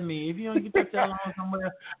stick does that mean? If you don't get your tail on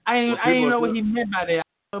somewhere, I ain't know what he meant by that.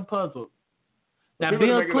 I'm puzzled. Now,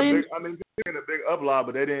 Bill Clinton. Making a big upload,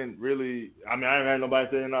 but they didn't really. I ain't had nobody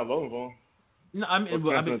saying they're not voting for him. No, I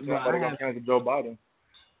got cancel Joe Biden.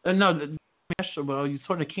 Well, you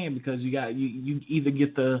sort of can because you either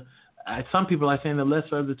get the. Some people are saying the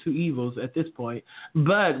lesser of the two evils at this point.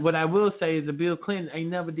 But what I will say is that Bill Clinton ain't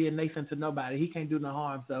never did nothing to nobody. He can't do no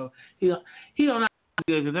harm, so he don't know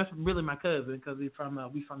good because that's really my cousin because we from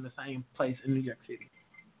the same place in New York City.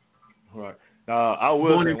 Right. I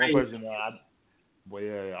will say one person.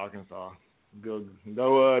 Arkansas. Go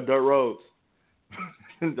dirt roads.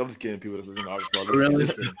 I'm just kidding. People that live in Arkansas. Really?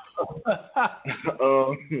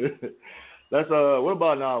 That's what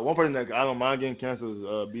about now? One person that I don't mind getting canceled is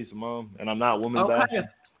B. Simone, and I'm not woman bashing.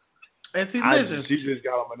 And she just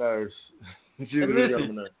got on my nerves.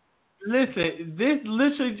 Listen, this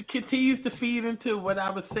literally continues to feed into what I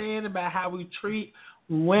was saying about how we treat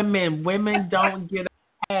women. Women don't get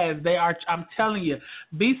they are. I'm telling you,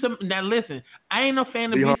 now listen. I ain't no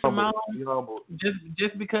fan of B. Simone.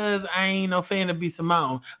 Just because I ain't no fan of B.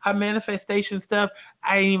 Simone. Her manifestation stuff,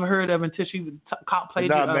 I ain't even heard of until she caught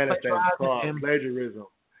plagiarism. Plagiarism.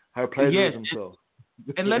 Her plagiarism show.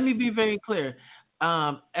 And let me be very clear.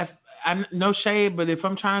 If I'm no shade, but if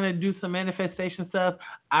I'm trying to do some manifestation stuff,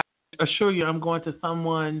 I assure you, I'm going to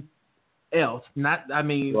someone else.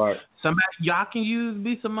 Right. Somebody y'all can use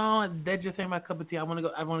B. Simone. That just ain't my cup of tea. I want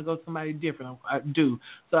to go somebody different. I do.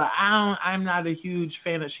 So I'm not a huge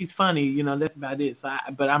fan of. She's funny, that's about it. So,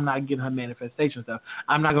 but I'm not getting her manifestation stuff.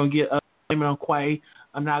 I'm not gonna get Blame It on Quay.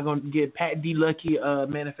 I'm not gonna get Pat D. Lucky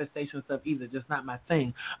manifestation stuff either. Just not my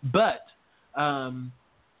thing. But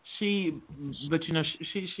she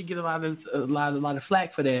get a lot of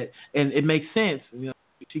flack for that, and it makes sense.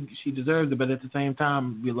 She deserves it, but at the same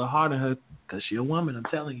time, be a little hard on her because she's a woman. I'm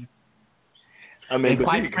telling you. And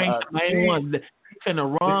quite frankly,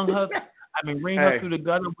 finna wrong her. Ring her through the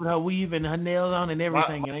gutter with her weave and her nails on and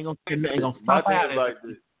everything, and ain't gonna stop out.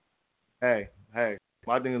 Hey,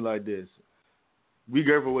 my thing is like this: be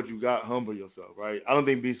grateful for what you got, humble yourself, right? I don't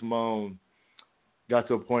think B. Simone got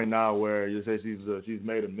to a point now where you say she's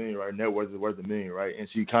made $1 million, right? Net worth is worth $1 million, right? And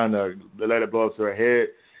she kind of let it blow up to her head.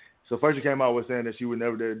 So first she came out with saying that she would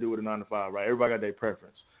never dare do it a 9 to 5, right? Everybody got their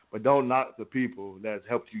preference, but don't knock the people that's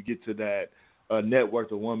helped you get to that net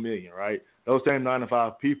worth of $1 million, right? Those same 9 to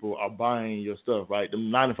 5 people are buying your stuff, right? The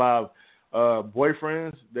 9 to 5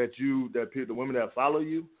 boyfriends the women that follow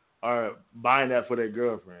you are buying that for their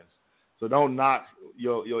girlfriends. So don't knock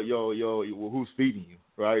your who's feeding you,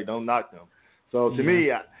 right? Don't knock them. So to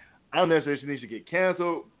me, I don't necessarily think she should get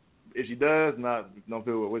canceled, if she does, don't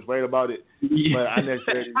feel which way about it. Yeah. But I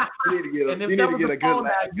necessarily she need to get a good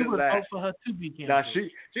lash. You would vote for her to be canceled. Now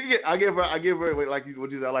she get. I give her like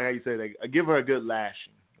what you. I like how you say that. I give her a good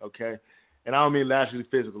lashing, okay. And I don't mean lashing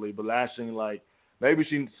physically, but lashing like maybe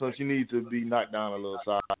she needs to be knocked down a little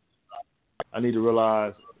side. I need to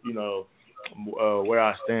realize, where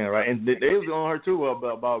I stand, right? And they was on her too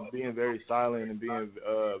about being very silent and being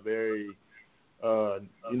very,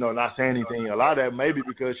 not saying anything. A lot of that maybe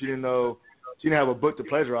because she didn't know, she didn't have a book to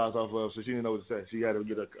plagiarize off of, so she didn't know what to say. She had to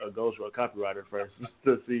get a ghost or a copywriter first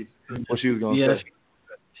to see what she was going to say.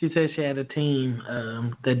 She said she had a team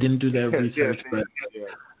that didn't do that research, but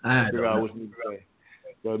I figure out what she needs to say.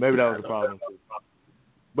 So maybe that was the problem too.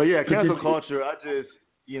 But yeah, cancel culture.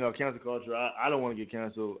 Cancel culture. I don't want to get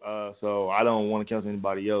canceled, so I don't want to cancel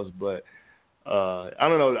anybody else. But I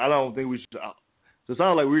don't know. I don't think we should. So it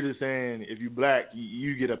sounds like we're just saying if you're black,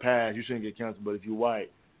 you get a pass. You shouldn't get canceled. But if you're white,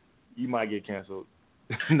 you might get canceled.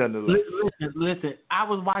 Listen. I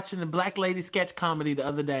was watching the Black Lady sketch comedy the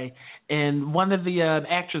other day, and one of the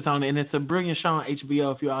actors on it, and it's a brilliant show on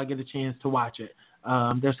HBO if you all get a chance to watch it.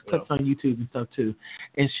 There's clips on YouTube and stuff too.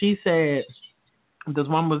 And she said, this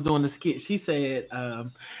one was doing the skit. She said,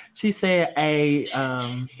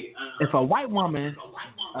 if a white woman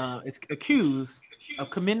is accused of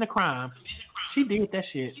committing a crime, she did that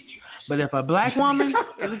shit. But if a black woman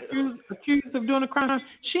is accused of doing a crime,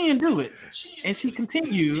 she didn't do it. And she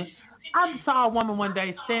continued. I saw a woman one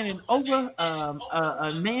day standing over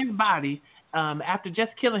a man's body after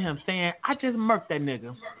just killing him, saying, "I just murked that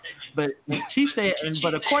nigga." But she said,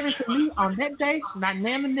 but according to me, on that day, not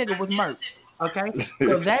none of the nigga was murked. Okay,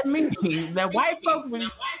 so that means that white folks, when you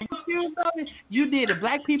accused of it, you did it.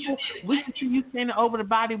 Black people, we can see you standing over the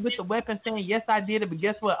body with the weapon, saying, "Yes, I did it." But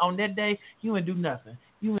guess what? On that day, you didn't do nothing.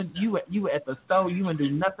 You were at the store. You didn't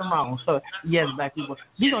do nothing wrong. So yes, black people,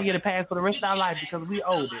 we gonna get a pass for the rest of our life because we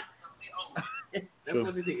owed it. That's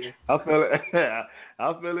what it is. I feel it.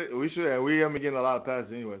 I feel it. We should. And we haven't been getting a lot of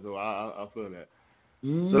passes anyway, so I feel that.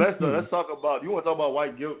 Mm-hmm. So let's talk about. You want to talk about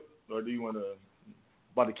white guilt, or do you want to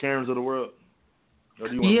about the Karens of the world? Or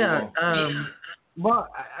do you want to well,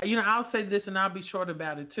 I'll say this, and I'll be short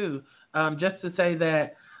about it too. Just to say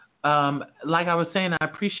that, like I was saying, I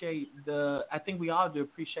think we all do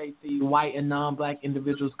appreciate the white and non-black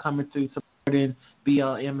individuals coming through supporting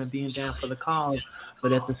BLM and being down for the cause.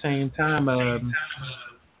 But at the same time,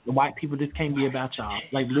 the white people, this can't be about y'all.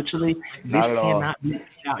 Like literally, this cannot be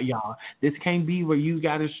about y'all. This can't be where you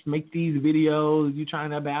got to make these videos, you trying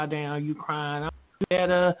to bow down, you crying,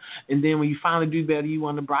 better, and then when you finally do better, you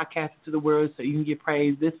want to broadcast it to the world so you can get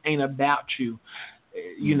praise. This ain't about you.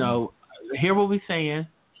 Hear what we're saying.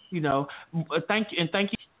 Thank you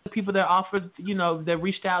to the people that offered, that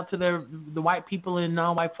reached out to the white people and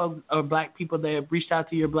non-white folks or black people that reached out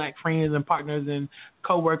to your black friends and partners and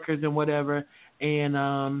coworkers and whatever,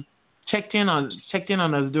 and checked in on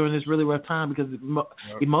us during this really rough time because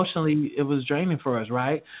emotionally it was draining for us,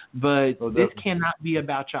 right? But this cannot be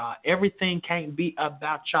about y'all. Everything can't be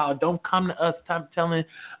about y'all. Don't come to us telling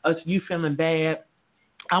us you feeling bad.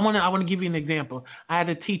 I want to give you an example. I had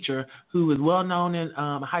a teacher who was well known in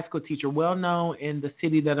a high school teacher, well known in the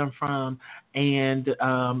city that I'm from, and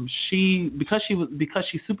because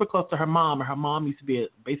she's super close to her mom, and her mom used to be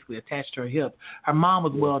basically attached to her hip. Her mom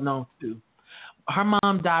was well known too. Her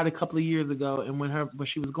mom died a couple of years ago, and when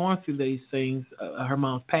she was going through these things, her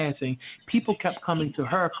mom's passing, people kept coming to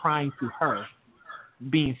her, crying to her,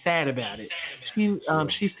 being sad about it. She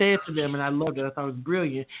said to them, and I loved it, I thought it was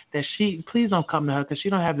brilliant, that please don't come to her because she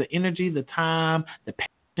don't have the energy, the time, the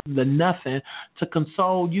passion, the nothing to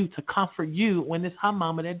console you, to comfort you when it's her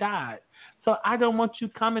mama that died. So I don't want you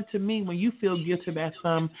coming to me when you feel guilty about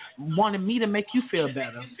something, wanting me to make you feel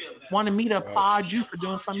better, wanting me to applaud you for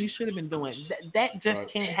doing something you should have been doing. That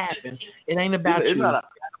just can't happen. It ain't about you. It's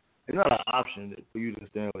not an option for you to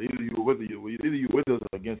stand. Either you with us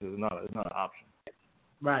or against us. It's not an option.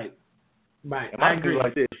 Right. And I agree.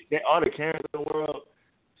 Like this, all the Karens in the world,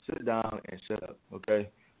 sit down and shut up, okay?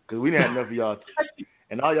 Because we didn't have enough of y'all.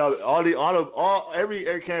 And every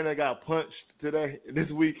Karen that got punched this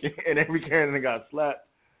week, and every Karen that got slapped,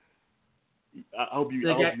 I hope you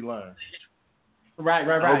learn. Right.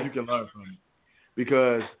 I hope you can learn from it,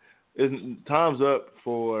 because time's up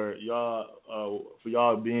for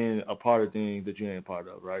y'all being a part of things that you ain't a part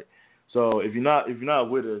of, right? So if you're not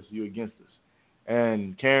with us, you're against us.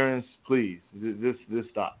 And Karens, please, this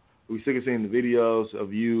stop. We sick of seeing the videos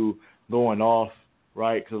of you going off,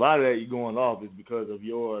 right? Because a lot of that you going off is because of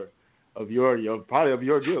your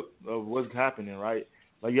guilt of what's happening, right?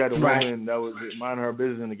 Like you had a woman that was minding her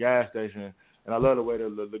business in the gas station, and I love the way the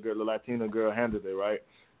Latina girl handled it, right?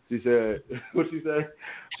 She said, what she say?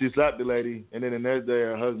 She slapped the lady, and then the next day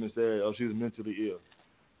her husband said, oh, she was mentally ill.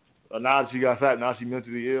 Now that she got slapped, now she's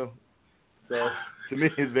mentally ill. So to me,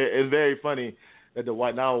 it's very funny that the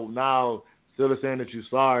white now instead of saying that you're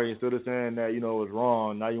sorry, instead of saying that it was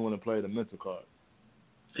wrong, now you want to play the mental card.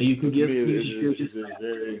 So you can get it's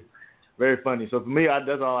very, very funny. So for me,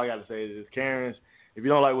 that's all I got to say is Karens, if you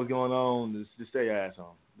don't like what's going on, just stay your ass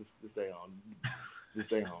home. Just stay home. Just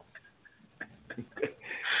stay home.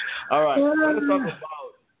 All right, let's talk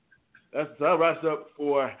about. That wraps up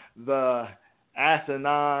for the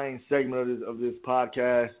Asinine segment of this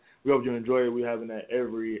podcast. We hope you enjoy it. We're having that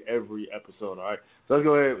every episode. All right, so let's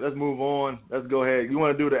go ahead. Let's move on. Let's go ahead. You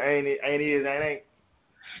want to do the ain't ain't?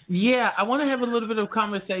 Yeah, I want to have a little bit of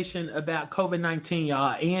conversation about COVID-19,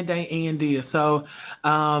 y'all, and is. So,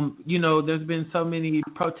 there's been so many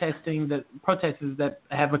protests that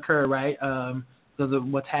have occurred, right? Because of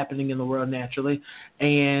what's happening in the world naturally.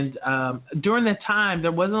 And during that time,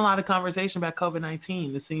 there wasn't a lot of conversation about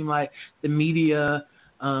COVID-19. It seemed like the media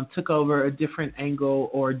took over a different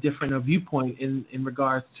angle or a different viewpoint in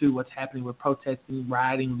regards to what's happening with protesting,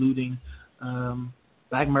 rioting, looting,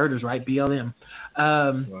 black murders, right? BLM.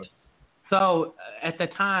 Right. So at the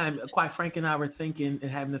time, quite Frank and I were thinking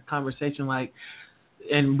and having this conversation,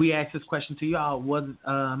 and we asked this question to y'all, was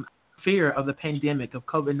fear of the pandemic of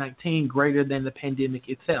COVID-19 greater than the pandemic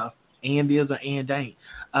itself? And is or and ain't.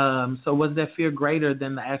 So was that fear greater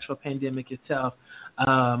than the actual pandemic itself?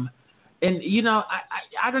 And,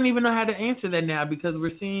 I don't even know how to answer that now because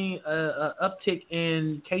we're seeing a uptick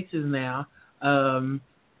in cases now. And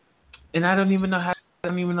I don't even know how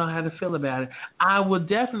to feel about it. I would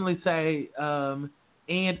definitely say, and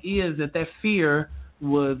is that fear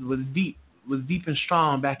was deep and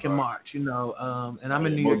strong back in March, and I'm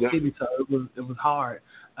in New York City, so it was hard.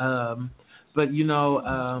 But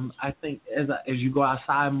I think as you go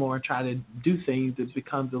outside more and try to do things, it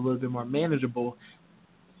becomes a little bit more manageable.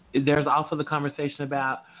 There's also the conversation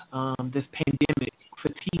about this pandemic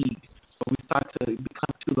fatigue, where we start to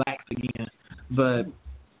become too lax again. But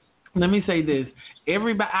let me say this.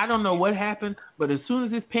 Everybody, I don't know what happened, but as soon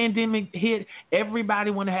as this pandemic hit,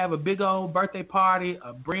 everybody want to have a big old birthday party,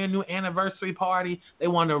 a brand new anniversary party. They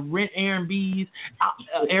want to rent Airbnbs,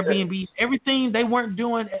 everything they weren't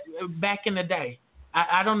doing back in the day.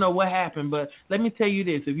 I don't know what happened, but let me tell you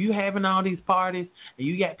this. If you having all these parties and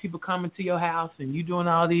you got people coming to your house and you doing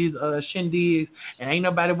all these shindigs and ain't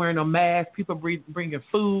nobody wearing no mask, people bringing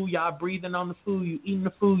food, y'all breathing on the food, you eating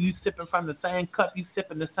the food, you sipping from the same cup, you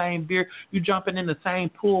sipping the same beer, you jumping in the same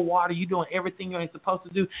pool water, you doing everything you ain't supposed to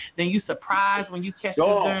do, then you surprised when you catch this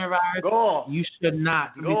virus. You should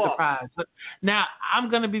not be surprised. But now, I'm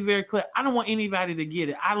going to be very clear. I don't want anybody to get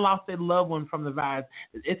it. I lost a loved one from the virus.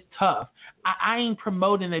 It's tough. I ain't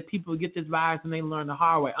promoting that people get this virus and they learn the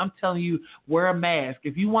hard way. I'm telling you, wear a mask.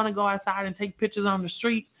 If you want to go outside and take pictures on the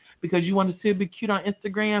street because you want to still be cute on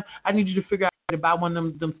Instagram, I need you to figure out how to buy one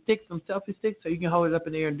of them sticks, some selfie sticks, so you can hold it up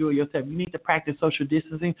in the air and do it yourself. You need to practice social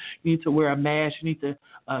distancing. You need to wear a mask. You need to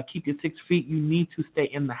keep your 6 feet. You need to stay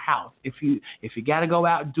in the house. If you got to go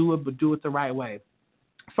out, do it, but do it the right way.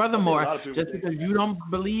 Furthermore, just because you don't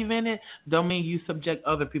believe in it, don't mean you subject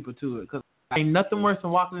other people to it. Because ain't nothing worse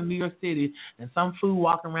than walking in New York City and some fool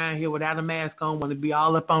walking around here without a mask on want to be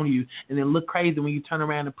all up on you and then look crazy when you turn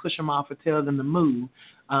around and push them off or tell them to move.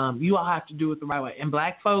 You all have to do it the right way. And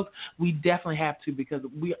black folks, we definitely have to because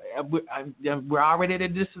we're already at a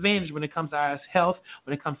disadvantage when it comes to our health,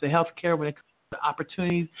 when it comes to health care, when it comes to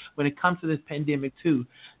opportunities, when it comes to this pandemic too.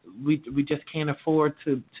 We just can't afford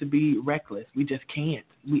to be reckless. We just can't.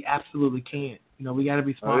 We absolutely can't. We got to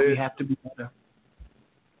be smart. We have to be better.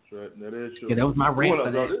 Right. That is true. Yeah, that was my rant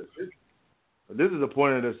for that. This is a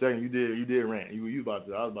point of the second. You did rant. I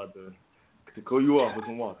was about to cool you off with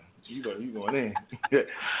some water. You going in.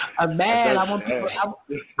 I'm mad. I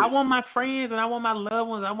want my friends and I want my loved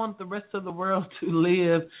ones. I want the rest of the world to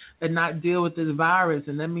live and not deal with this virus.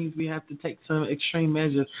 And that means we have to take some extreme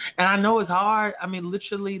measures. And I know it's hard. I mean,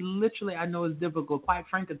 literally, I know it's difficult. Quite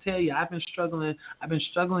frank to tell you, I've been struggling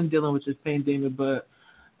dealing with this pandemic, but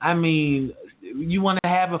I mean, you want to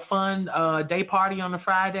have a fun day party on a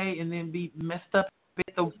Friday and then be messed up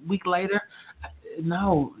a week later?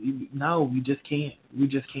 No, we just can't. We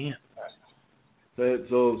just can't.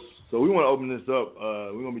 So we want to open this up.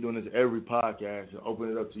 We're gonna be doing this every podcast and open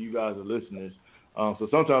it up to you guys, the listeners. So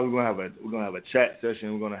sometimes we're gonna have a chat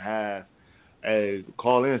session. We're gonna have a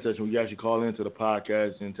call-in session. We actually call into the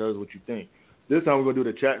podcast and tell us what you think. This time we're gonna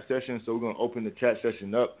do the chat session. So we're gonna open the chat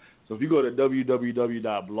session up. So if you go to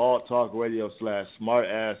www.blogtalkradio.com/Smart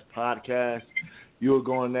Azz Podcast, you'll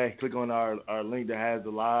go on there, click on our link that has the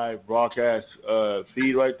live broadcast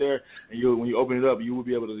feed right there, and when you open it up, you will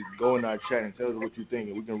be able to go in our chat and tell us what you think,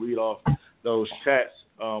 and we can read off those chats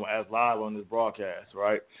as live on this broadcast,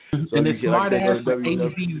 right? So and it's Smart Azz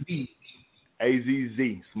AZZ.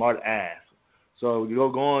 AZZ, Smart Azz. So you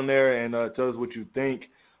go on there and tell us what you think.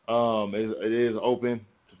 It is open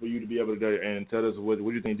for you to be able to go and tell us what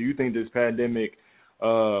you think. Do you think this pandemic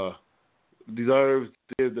deserves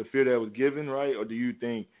the fear that was given, right? Or do you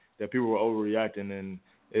think that people were overreacting and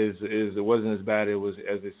it wasn't as bad as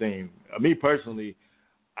it seemed? Me personally,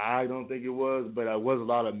 I don't think it was, but it was a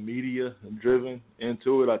lot of media driven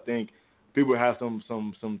into it. I think people have some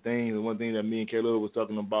things. And one thing that me and K-Little was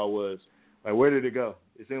talking about was, like, where did it go?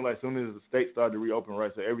 It seemed like as soon as the state started to reopen,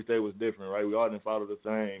 right, so every state was different, right? We all didn't follow the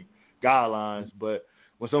same guidelines, but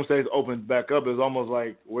when some states opened back up, it was almost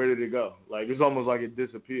like, where did it go? Like, it's almost like it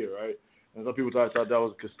disappeared, right? And some people thought that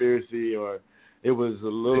was a conspiracy or it was a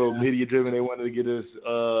little media-driven. They wanted to get us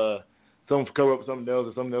cover up something else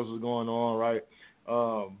or something else was going on, right?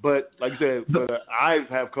 But like you said, I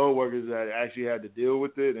have coworkers that actually had to deal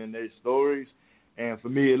with it and their stories. And for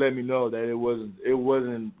me, it let me know that it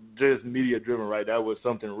wasn't just media-driven, right? That was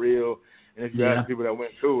something real. And if you ask people that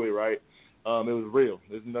went through it, right, it was real.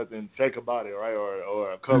 There's nothing fake about it, right,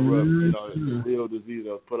 or a cover-up. You know, it's a real disease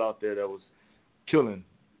that was put out there that was killing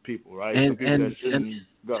people, right? And people that shouldn't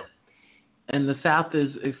go. And the South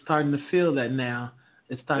is starting to feel that now.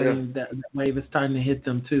 It's starting that wave is starting to hit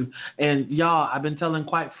them too. And y'all, I've been telling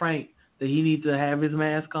Quitefrank that he needs to have his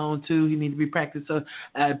mask on too. He needs to be practiced. So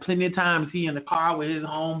plenty of times he in the car with his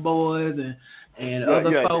homeboys and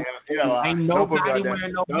other folks. Ain't nobody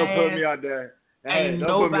wearing no mask. Don't put me out there. Ain't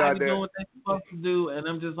nobody doing what they're supposed to do. And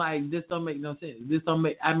I'm just like, this don't make no sense. Just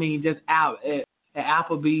out at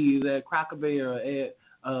Applebee's, at Cracker Barrel, at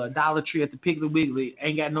Dollar Tree, at the Piggly Wiggly,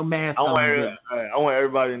 ain't got no mask on. I want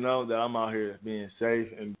everybody to know that I'm out here being safe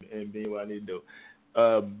and being what I need to do.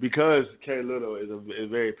 Because K-Little is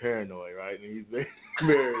very paranoid, right? And he's very,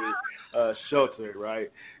 very sheltered, right?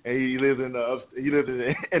 And he lives in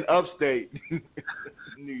upstate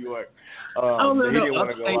New York. He didn't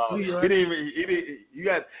want to go out.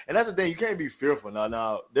 And that's the thing. You can't be fearful now.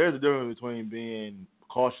 Now there's a difference between being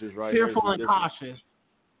cautious, right? Fearful and cautious.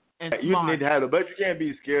 And you need to have it, but you can't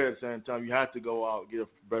be scared at the same time. You have to go out and get a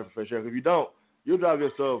breath of fresh air. If you don't, you'll drive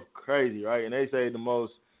yourself crazy, right? And they say the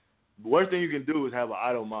worst thing you can do is have an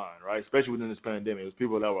idle mind, right? Especially within this pandemic. There's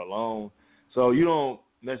people that were alone. So you don't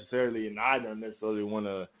necessarily, and I don't necessarily want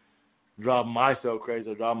to drive myself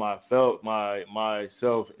crazy or drive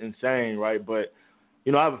myself insane, right? But,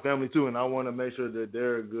 you know, I have a family too, and I want to make sure that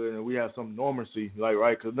they're good and we have some normalcy, like,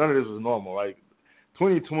 right? Because none of this was normal, right?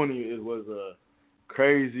 2020 was a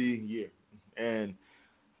crazy year, and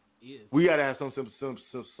we got to have some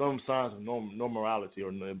signs of normality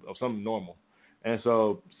or something normal. And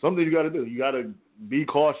so something you got to do. You got to be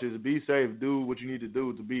cautious, be safe, do what you need to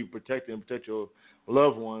do to be protected and protect your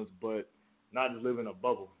loved ones, but not just live in a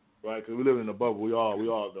bubble, right? Because we live in a bubble. We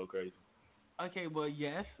all go crazy. Okay, well,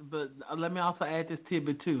 yes, but let me also add this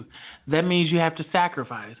tidbit too. That means you have to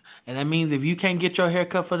sacrifice, and that means if you can't get your hair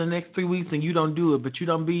cut for the next 3 weeks, then you don't do it. But you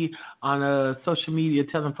don't be on social media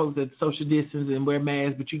telling folks that social distance and wear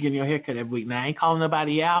masks, but you getting your hair cut every week. Now, I ain't calling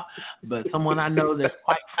nobody out, but someone I know that's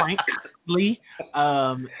quite frankly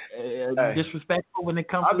disrespectful when it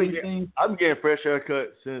comes to these things. I've been getting fresh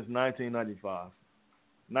haircut since 1995.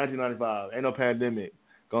 1995. Ain't no pandemic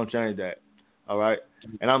gonna change that. All right,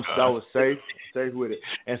 and I was safe with it.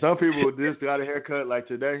 And some people just got a haircut like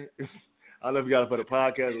today. I don't know if you got it for the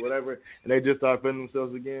podcast or whatever, and they just start feeling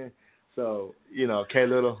themselves again. So, you know,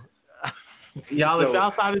 K-Little. Y'all, if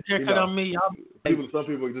y'all saw this haircut on me, some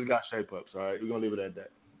people just got shape ups. All right, we're gonna leave it at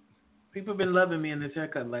that. People been loving me in this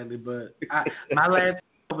haircut lately, but my last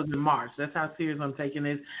was in March. That's how serious I'm taking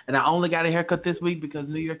this. And I only got a haircut this week because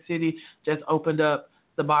New York City just opened up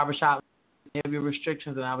the barbershop. Heavy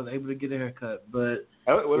restrictions, and I was able to get a haircut. But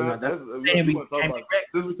since we're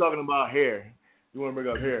talking about hair, you want to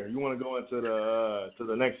bring up hair. You want to go into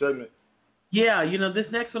the next segment? Yeah, you know, this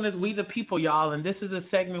next one is We the People, y'all, and this is a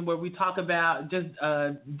segment where we talk about just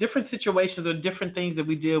different situations or different things that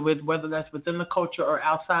we deal with, whether that's within the culture or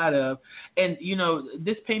outside of. And, you know,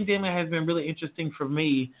 this pandemic has been really interesting for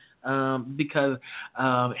me because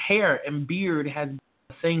hair and beard has been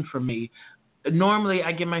a thing for me. Normally,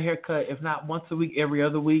 I get my hair cut, if not once a week, every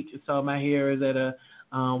other week. So my hair is at a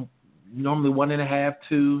normally 1.5,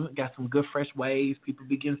 2. Got some good fresh waves. People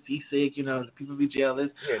be getting seasick, you know. People be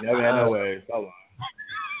jealous. Yeah, never had no waves.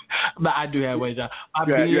 But I do have waves, y'all.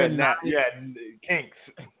 Yeah, kinks.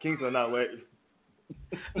 Kinks are not waves.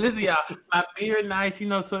 Listen, y'all, my beard nice,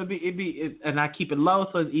 so and I keep it low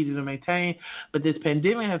so it's easy to maintain. But this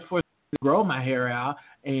pandemic has forced me to grow my hair out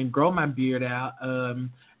and grow my beard out,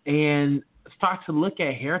 and start to look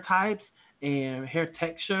at hair types and hair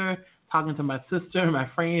texture. Talking to my sister, my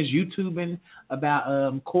friends, YouTubing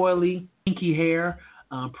about coily, kinky hair,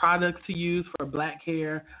 products to use for black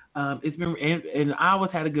hair. It's been, and I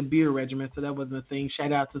always had a good beard regimen, so that wasn't a thing.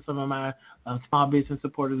 Shout out to some of my small business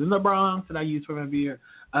supporters in the Bronx that I use for my beard,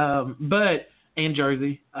 and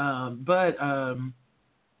Jersey.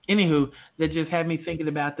 Anywho, that just had me thinking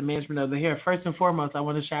about the management of the hair. First and foremost, I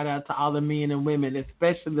want to shout out to all the men and women,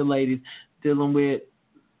 especially the ladies, dealing with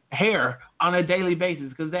hair on a daily basis,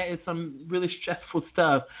 because that is some really stressful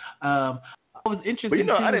stuff. I was interested.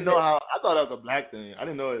 But I didn't know how. I thought that was a black thing. I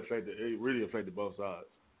didn't know it really affected both sides.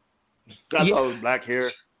 I thought it was black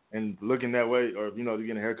hair and looking that way, or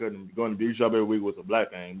getting a haircut and going to the beauty shop every week was a black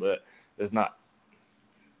thing, but it's not.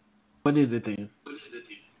 What is it then?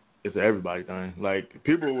 It's an everybody thing. Like,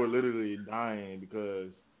 people were literally dying because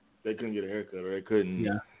they couldn't get a haircut or they couldn't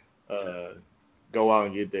go out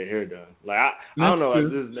and get their hair done. Like, I don't know.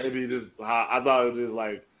 Like, how I thought it was just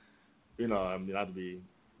like, not to be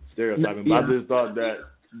stereotyping, but I just thought that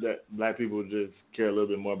black people just care a little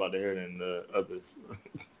bit more about their hair than the others.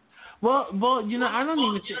 Well,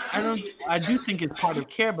 I do think it's part of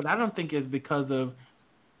care, but I don't think it's because of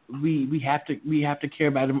we have to care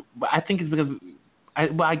about it. But I think it's because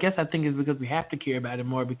I guess I think it's because we have to care about it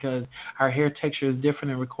more because our hair texture is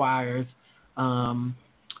different and requires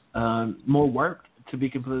more work, to be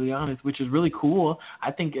completely honest, which is really cool.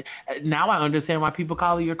 I think now I understand why people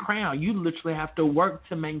call it your crown. You literally have to work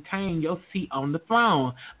to maintain your seat on the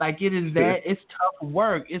throne. Like, it is that. It's tough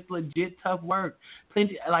work. It's legit tough work.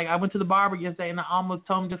 Plenty. Like, I went to the barber yesterday and I almost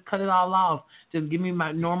told him just cut it all off. Just give me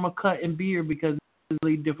my normal cut and beard because it's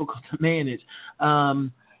really difficult to manage.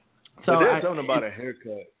 So there's something about a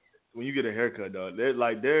haircut. When you get a haircut, though,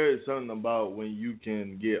 there is something about when you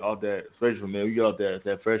can get off that, especially for men, you get off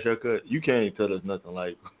that fresh haircut, you can't tell us nothing.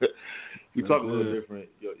 Like, you talk a little different,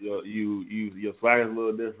 your swag is a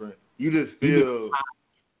little different. You just feel,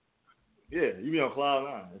 you be on cloud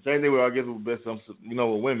nine. Same thing with, I guess,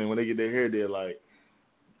 with women, when they get their hair, they're like,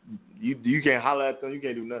 you can't holler at them, you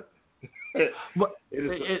can't do nothing. Well,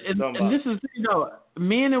 and this is,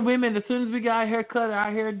 men and women, as soon as we got our hair cut, our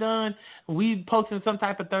hair done, we posting some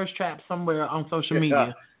type of thirst trap somewhere on social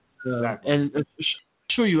media. Exactly. And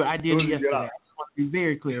assure you, I did it yesterday. I just want to be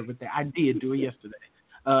very clear with that. I did do it yesterday.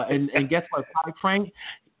 And guess what? Quitefrank,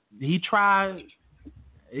 he tried.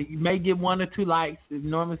 He may get 1 or 2 likes.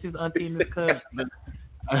 Normally his auntie in his cut.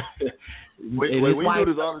 When you do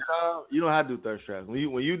this all the time, you don't have to do thirst traps. When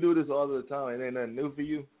you do this all the time, it ain't nothing new for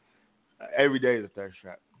you. Every day is a thirst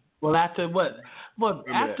trap. Well, after what? Well,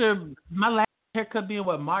 after my last haircut being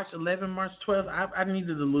March 11, March 12, I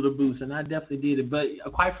needed a little boost, and I definitely did it. But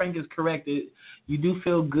Quitefrank is correct. You do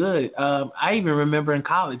feel good. I even remember in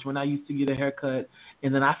college when I used to get a haircut,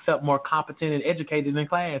 and then I felt more competent and educated in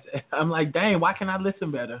class. I'm like, dang, why can't I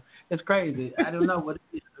listen better? It's crazy. I don't know what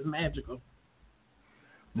it is. It's magical.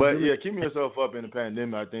 But keeping yourself up in the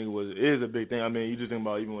pandemic, I think is a big thing. I mean, you just think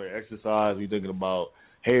about even with exercise, you're thinking about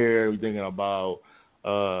hair, you're thinking about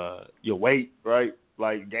your weight, right?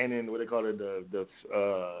 Like gaining what they call it, the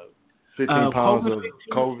 15 pounds of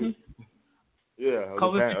COVID. Yeah,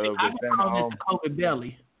 COVID. I call it the COVID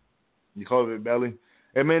belly. Your COVID belly.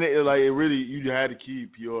 I mean, it really, you had to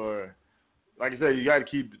keep your, like I said, you got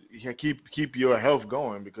to keep your health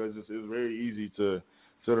going because it's very easy to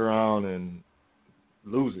sit around and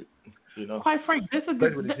lose it. Quitefrank, that's a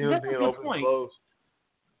good point.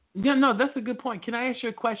 Yeah, no, that's a good point. Can I ask you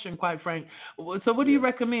a question, Quitefrank? So what do you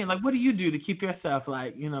recommend? Like, what do you do to keep yourself,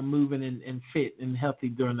 moving and fit and healthy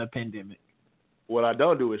during the pandemic? What I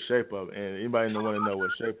don't do is Shape Up, and anybody want to know what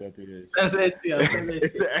Shape Up is? That's it.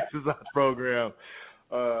 It's an exercise program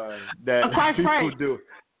that people do.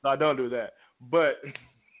 So I don't do that. But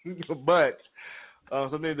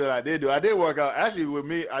something that I did do, I did work out. Actually, with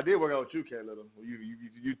me, I did work out with you, K-Little.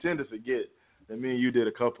 You tend to forget that me and you did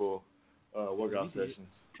a couple workout sessions.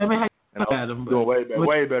 Tell me how you got them. Doing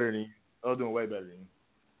way better than you. I was doing way better than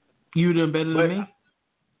you. You were doing better than me?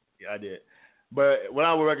 Yeah, I did. But what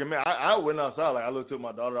I would recommend, I went outside. Like, I took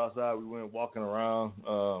my daughter outside. We went walking around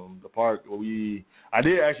the park. I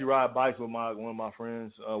did actually ride bikes with one of my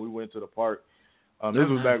friends. We went to the park. This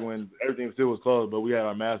was back when everything still was closed, but we had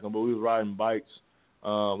our masks on. But we was riding bikes.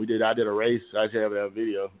 I did a race. I actually have that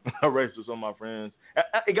video. I raced with some of my friends.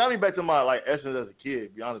 It got me back to my essence as a kid.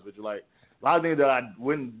 To be honest with you, a lot of things that I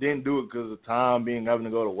didn't do it because of time having to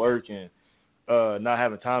go to work and not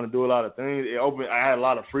having time to do a lot of things. I had a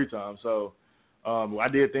lot of free time, so I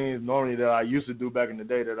did things normally that I used to do back in the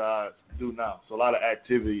day that I do now. So a lot of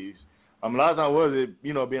activities. A lot of times was it,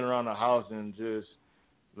 being around the house and just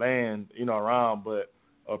laying, around, but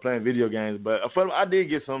or playing video games. But I did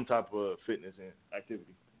get some type of fitness and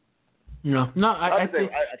activity. I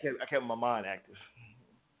think I kept my mind active.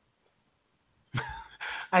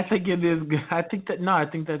 I think it is good. I think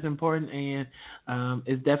that's important, and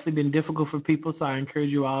it's definitely been difficult for people. So I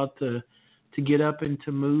encourage you all to get up and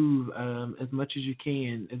to move as much as you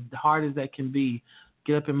can, as hard as that can be.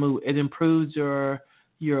 Get up and move. It improves your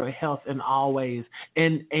health in all ways.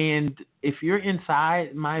 And if you're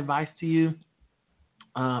inside, my advice to you.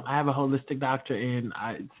 I have a holistic doctor, and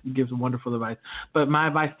he gives wonderful advice. But my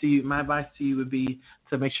advice to you would be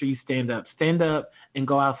to make sure you stand up and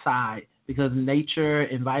go outside, because nature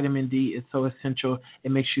and vitamin D is so essential.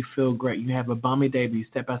 It makes you feel great. You have a bummy day, but you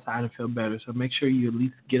step outside and feel better. So make sure you at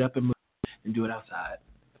least get up and move and do it outside.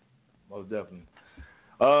 Most definitely.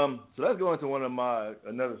 So let's go into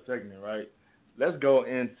another segment, right? Let's go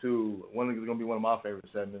into one that's going to be one of my favorite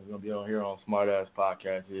segments. It's going to be on here on Smart Azz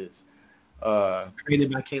Podcast. It's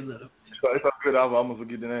created by K-Little. It's good. I almost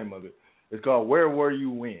forget the name of it. It's called Where Were You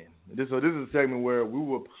When? This is a segment where we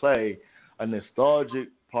will play a nostalgic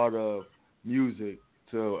part of music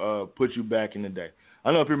to put you back in the day.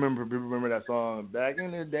 I know people remember that song, back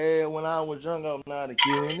in the day when I was young, I'm not a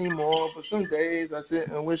kid anymore. For some days I sit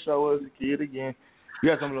and wish I was a kid again. You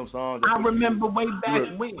got some of those songs. I remember way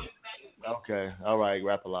back when. Okay, all right,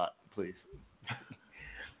 rap a lot, please.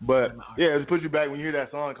 But yeah, it puts you back when you hear that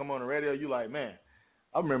song come on the radio. You like, man,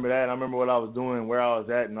 I remember that. I remember what I was doing, where I was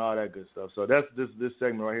at, and all that good stuff. So that's this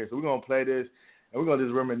segment right here. So we're gonna play this, and we're gonna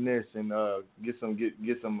just reminisce and get some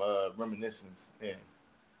reminiscence in.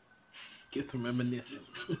 Get some reminiscence.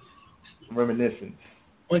 Reminiscence.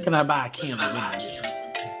 When can I buy a can of reminiscence?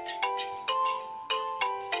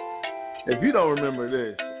 If you don't remember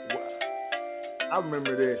this, I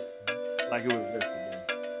remember this like it was yesterday.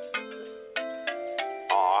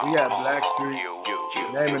 We had Blackstreet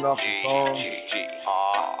naming off the song.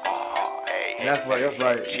 And that's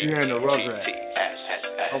right. You hearing the Rugrats.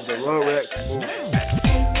 Of the Rugrats movie.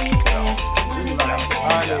 You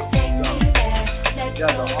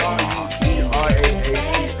got the R-U-G-R-A-A-T-S.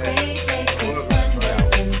 Rugrats, right?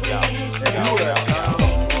 And you were at time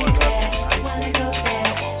growing up in 99.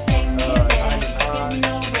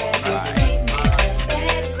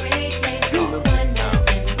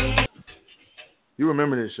 You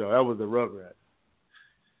remember this show? That was the Rugrats.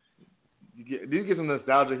 Do you get some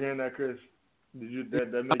nostalgia hearing that, Chris? Did you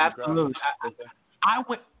that make Absolutely. you cry? I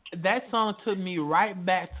went. That song took me right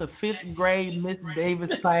back to 5th grade Miss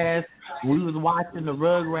Davis class. We was watching the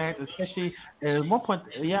Rugrats, especially at one point.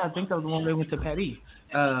 Yeah, I think that was the one they went to Paris.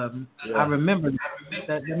 I remember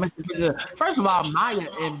that must have been good. First of all, Maya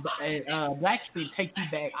and Blackstreet take you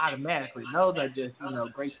back automatically. Those are just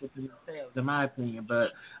great within themselves, in my opinion.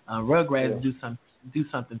 But Rugrats do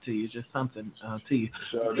something to you, just something to you.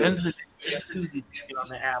 Sure and Susie on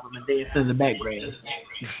the album and dance in the background.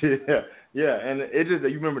 Yeah, and it just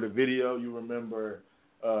you remember the video, you remember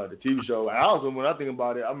the TV show. And also, when I think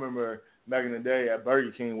about it, I remember back in the day at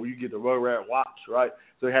Burger King where you get the Rugrat watch, right?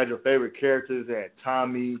 So it had your favorite characters. It had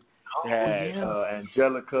Tommy, it had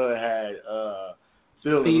Angelica, it had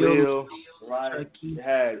Phil and Lil, right? Chucky. It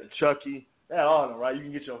had Chucky. It had all of them, right? You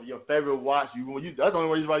can get your favorite watch. That's the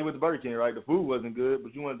only reason why you went to Burger King, right? The food wasn't good,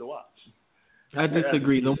 but you wanted to watch. I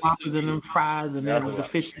disagree. The waffles and them fries and then the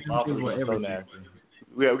fish and whatever.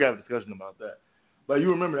 We got a discussion about that. But you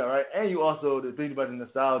remember that, right? And you also think about the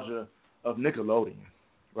nostalgia of Nickelodeon,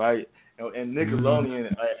 right? And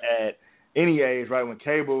Nickelodeon at any age, right? When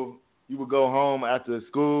cable, you would go home after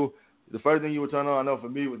school, the first thing you would turn on, I know for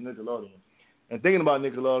me, was Nickelodeon. And thinking about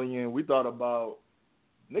Nickelodeon, we thought about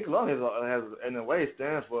Nickelodeon has in a way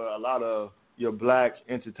stands for a lot of your black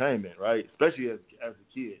entertainment, right? Especially as a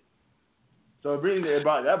kid. So that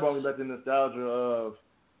brought me back to the nostalgia of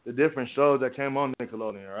the different shows that came on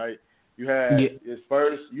Nickelodeon, right? You had your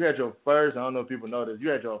first. I don't know if people know this. You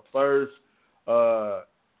had your first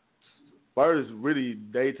really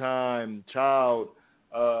daytime child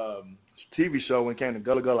TV show when it came to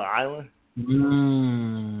Gullah Gullah Island.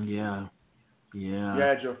 Yeah. You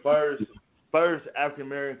had your first African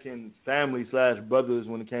American family / brothers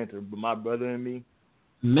when it came to My Brother and Me.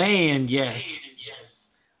 Man, yes.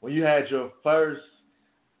 When you had your first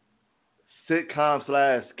sitcom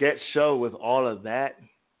 / sketch show with all of that.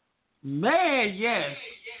 Man, yes.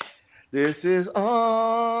 This is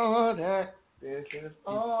all that. This is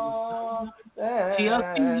all that.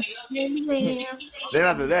 Then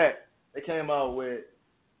after that, they came out with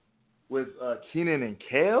Kenan and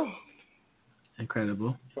Kel.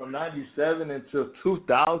 Incredible. From 97 until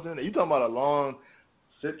 2000. You talking about a long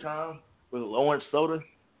sitcom with Orange Soda?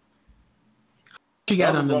 You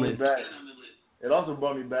got on the list. It also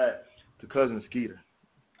brought me back to Cousin Skeeter.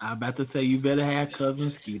 I'm about to say you better have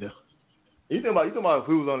Cousin Skeeter. You think about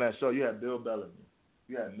who was on that show? You had Bill Bellamy.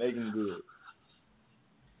 You had Megan Good.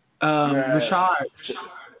 Rashad.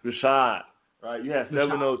 Right, you had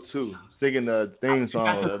 702 singing the theme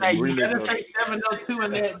song. You better say 702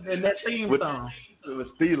 in that theme song. With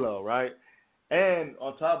Stilo, right? And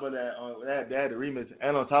on top of that, they had the remix.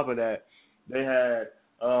 And on top of that, they had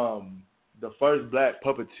the first black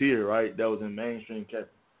puppeteer, right? That was in mainstream cable.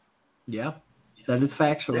 Yeah, that is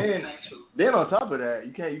factual. Then on top of that,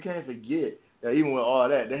 you can't forget that even with all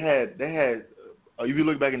that, they had. If you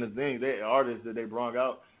look back in the thing, they artists that they brought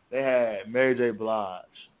out. They had Mary J. Blige,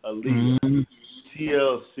 Aaliyah,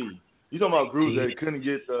 TLC. You talking about groups that couldn't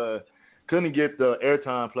get the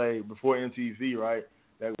airtime play before MTV, right?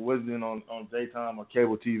 That wasn't on daytime or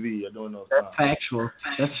cable TV or doing those times.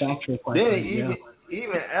 That's factual. Then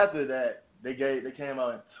even after that, they came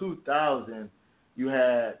out in 2000. You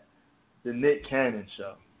had the Nick Cannon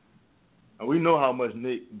show, and we know how much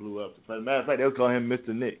Nick blew up. As a matter of fact, they would call him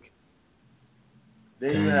Mr. Nick.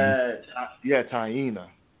 Then you had Taina.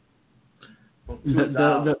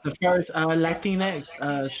 The first Latinx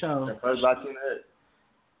show. The first Latinx.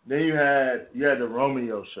 Then you had the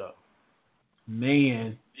Romeo show.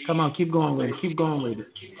 Man, come on, keep going with it.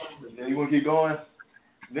 Then you want to keep going?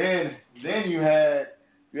 Then you had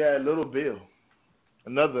Little Bill,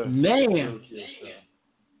 another man.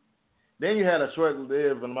 Then you had a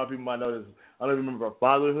short-lived, and a lot of people might know this. I don't remember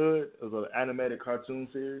Fatherhood. It was an animated cartoon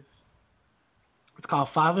series. It's called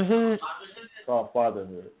Fatherhood. It's called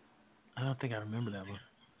Fatherhood. I don't think I remember that one.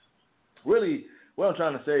 Really, what I'm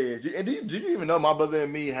trying to say is, did you even know My Brother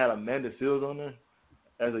and Me had Amanda Seales on there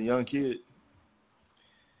as a young kid?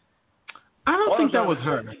 I don't think that was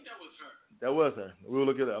her. That was her. We'll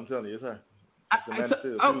look at it. I'm telling you, it's her.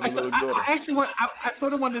 It's I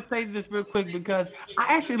sort of wanted to say this real quick because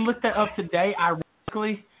I actually looked that up today,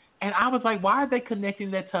 ironically, and I was like, why are they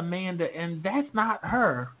connecting that to Amanda? And that's not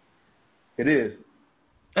her. It is.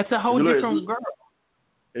 That's a whole different girl.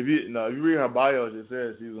 If you read her bio, it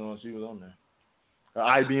says she was on there.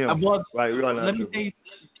 IBM. Right.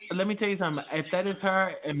 Let me tell you something. If that is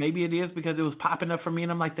her, and maybe it is because it was popping up for me,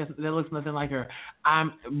 and I'm like, that looks nothing like her.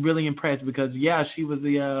 I'm really impressed because she was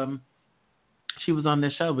she was on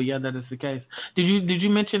this show, but that is the case. Did you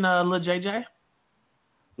mention Lil JJ?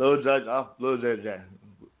 Lil JJ,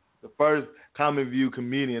 the first Comic View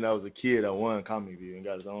comedian that was a kid that won Comic View and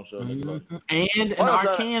got his own show. Mm-hmm. And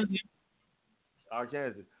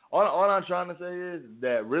Arkansas. All I'm trying to say is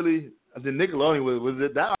that really, the Nickelodeon was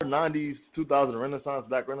it that our 90s, 2000 Renaissance,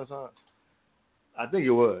 Black Renaissance? I think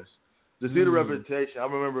it was. To see the representation, I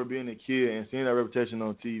remember being a kid and seeing that representation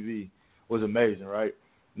on TV was amazing, right?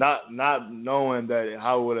 Not knowing that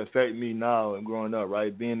how it would affect me now and growing up,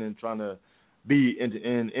 right? Being and trying to be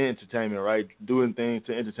in entertainment, right? Doing things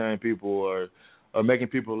to entertain people or making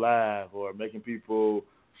people laugh or making people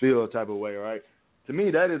feel a type of way, right? To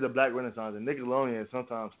me, that is a Black Renaissance, and Nickelodeon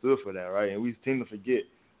sometimes stood for that, right? And we seem to forget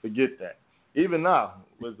that. Even now,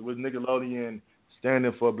 with Nickelodeon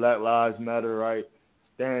standing for Black Lives Matter, right?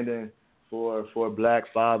 Standing for Black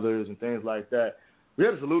fathers and things like that. We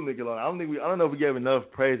have to salute Nickelodeon. I don't know if we gave enough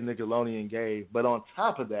praise Nickelodeon gave, but on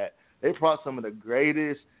top of that, they brought some of the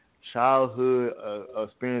greatest childhood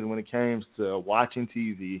experience when it came to watching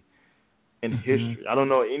TV in history. I don't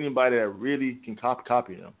know anybody that really can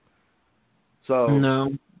copy them. So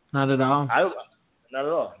no, not at all. Not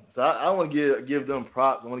at all. So I want to give them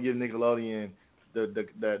props. I want to give Nickelodeon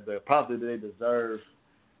the props that they deserve.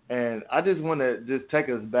 And I just want to just take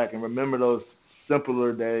us back and remember those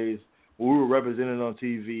simpler days when we were represented on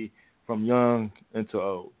TV from young into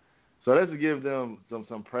old. So let's give them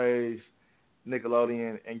some praise,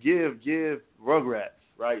 Nickelodeon, and give Rugrats,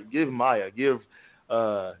 right? Give Maya, give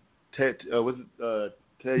Teddy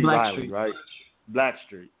Riley, right?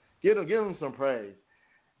 Blackstreet. Give them some praise.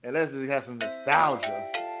 And let's just have some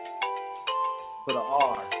nostalgia for the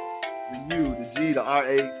R, the U, the G, the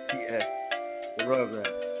R-A-T-S, the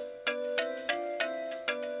Rugrats.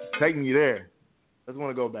 Taking you there. Let's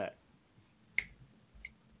want to go back.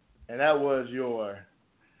 And that was your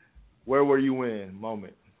 "Where Were You When"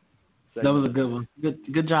 moment. That was a good one.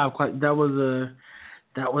 Good job. That was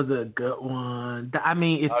a good one. I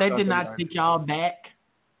mean, if they did not take y'all back,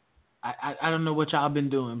 I don't know what y'all been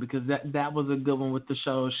doing, because that was a good one with the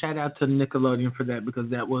show. Shout out to Nickelodeon for that, because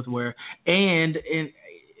that was where and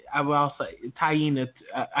I will also Taina.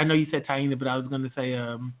 I know you said Taina, but I was going to say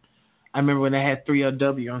I remember when they had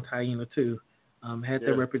 3LW on Taina too. had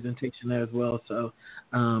their representation there as well. So,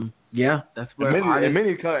 that's where and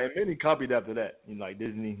many copied after that. Like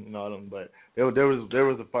Disney and all them, but there was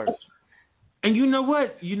the first. And you know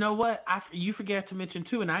what? You forgot to mention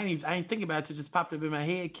too, and I ain't thinking about it. It just popped up in my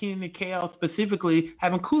head. Kenan and Kel specifically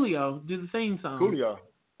having Coolio do the theme song. Coolio,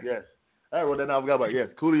 yes. I wrote that down. I forgot about it. Yes,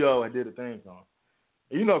 Coolio did the theme song.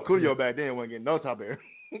 And Coolio back then wasn't getting no top air.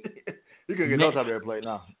 He couldn't get no top air play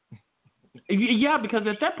now. Yeah, because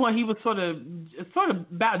at that point he was sort of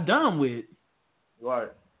about done with. Right.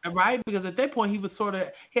 Right? Because at that point he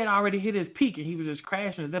had already hit his peak and he was just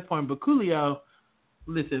crashing at that point. But Coolio,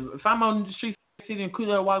 listen, if I'm on the street and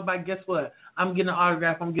Coolio walk by, guess what? I'm getting an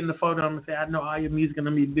autograph, I'm getting a photo, I'm going to say, I know all your music and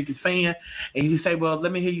I'm your biggest fan. And you say, well,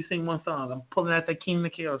 let me hear you sing one song. I'm pulling out that Kenan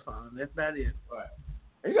and Kel song. That's about it. Right.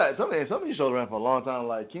 You got some of these shows ran for a long time.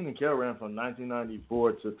 Like Kenan and Kel ran from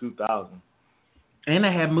 1994 to 2000. And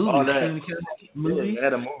they had movies. Kenan and Kel movies. They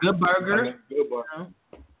had a movie. Good Burger. Good Burger.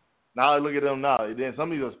 Now look at them now. Then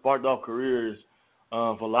some of these have sparked off careers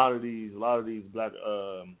for a lot of these black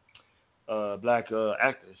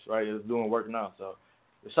actors, right? It's doing work now. So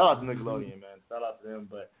shout out to Nickelodeon, man. Shout out to them.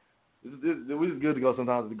 But it was good to go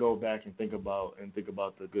sometimes to go back and think about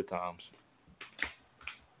the good times.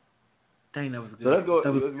 Dang, that was good. So let's go.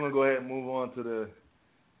 Let's go ahead and move on to the.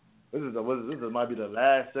 This might be the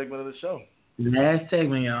last segment of the show. Last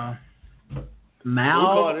segment, y'all. We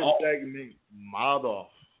call this segment Mild Off.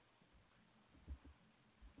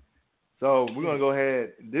 So we're gonna go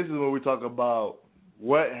ahead. This is where we talk about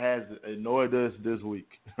what has annoyed us this week,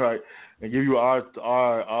 right? And give you our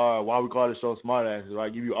why we call this show Smart Azz,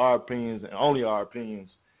 right? Give you our opinions and only our opinions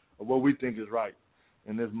of what we think is right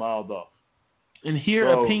in this Mild Off. And here,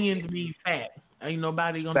 opinions mean fact. Ain't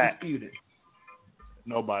nobody gonna dispute it.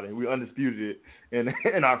 Nobody. We undisputed it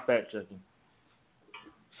in our fact checking.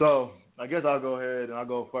 So I guess I'll go ahead and I'll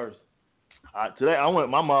go first. Today I want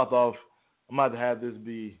my mouth off. I'm about to have this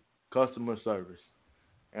be customer service,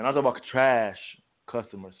 and I'm talking about trash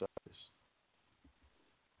customer service.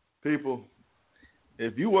 People,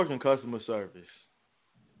 if you work in customer service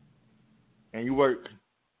and you work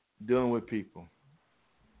dealing with people,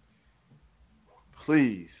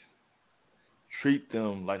 please treat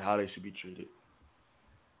them like how they should be treated.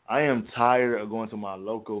 I am tired of going to my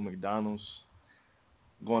local McDonald's,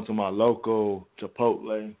 going to my local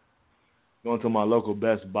Chipotle, going to my local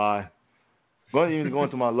Best Buy, even going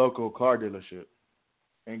to my local car dealership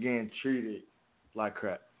and getting treated like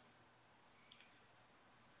crap.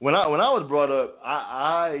 When I was brought up,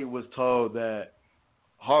 I was told that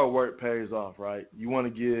hard work pays off, right?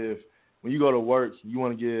 When you go to work, you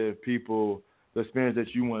want to give people the experience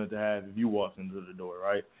that you wanted to have if you walked into the door,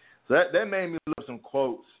 right? So that made me look at some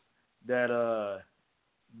quotes that I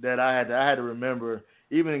had to remember,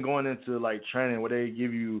 even going into like training where they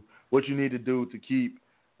give you what you need to do to keep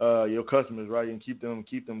your customers, right, and keep them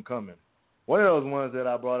coming. One of those ones that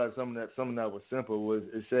I brought up, something that was simple, was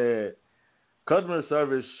it said customer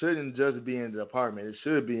service shouldn't just be in the department; it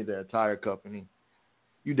should be in the entire company.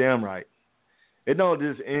 You damn right. It don't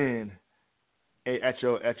just end at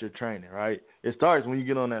your training, right? It starts when you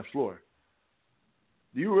get on that floor.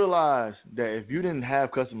 Do you realize that if you didn't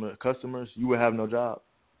have customers, you would have no job,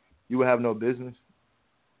 you would have no business?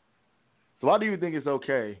 So why do you think it's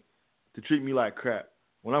okay to treat me like crap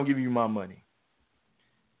when I'm giving you my money?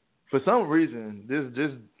 For some reason, the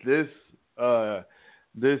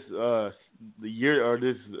year or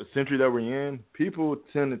this century that we're in, people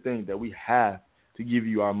tend to think that we have to give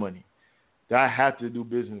you our money, that I have to do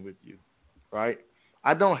business with you, right?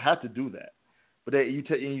 I don't have to do that, but that you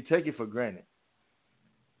take it for granted.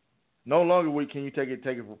 No longer can you take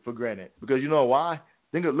it for granted, because you know why?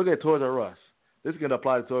 Look at Toys R Us. This can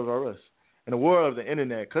apply to Toys R Us. In the world of the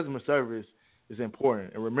internet, customer service is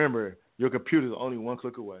important. And remember, your computer is only one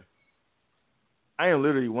click away. I am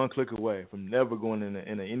literally one click away from never going into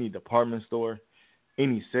any department store,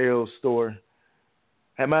 any sales store.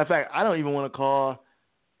 As a matter of fact, I don't even want to call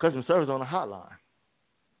customer service on a hotline.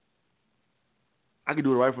 I can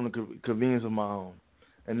do it right from the convenience of my home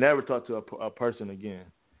and never talk to a person again.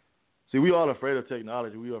 See, we all afraid of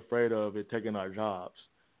technology. We are afraid of it taking our jobs.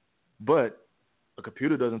 But a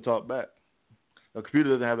computer doesn't talk back. A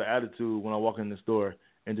computer doesn't have an attitude when I walk in the store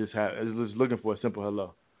and is just looking for a simple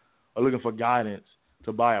hello, or looking for guidance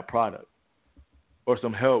to buy a product, or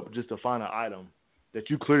some help just to find an item that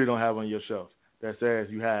you clearly don't have on your shelf that says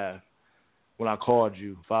you have when I called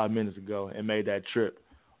you 5 minutes ago and made that trip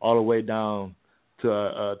all the way down to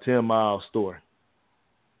a 10-mile store.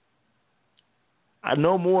 I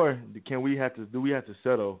no more do we have to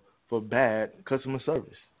settle for bad customer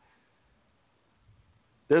service.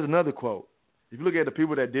 There's another quote. if you look at the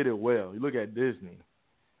people that did it well, you look at Disney.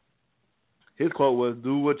 His quote was,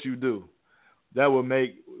 "Do what you do. That will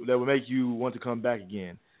make you want to come back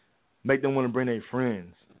again. Make them want to bring their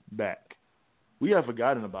friends back." We have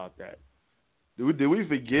forgotten about that. Did we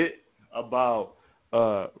forget about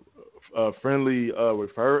friendly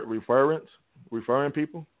referring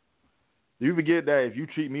people? Do you forget that if you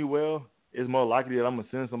treat me well, it's more likely that I'm gonna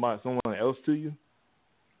send someone else to you?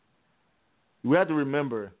 We have to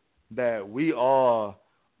remember that we all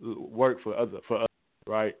work for others,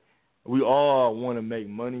 right? We all want to make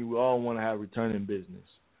money. We all want to have return in business.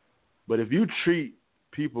 But if you treat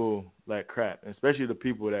people like crap, especially the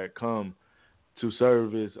people that come to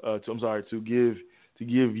service, to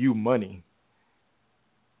give you money,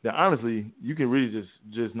 then honestly, you can really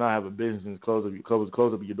just not have a business and close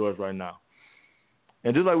up your doors right now.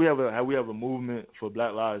 And just like we have a movement for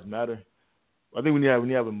Black Lives Matter, I think we need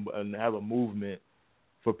to have a movement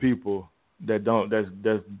for people that's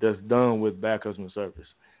done with bad customer service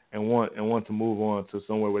and want to move on to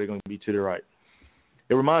somewhere where they're going to be treated right.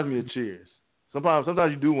 It reminds me of Cheers.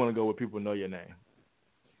 Sometimes you do want to go where people know your name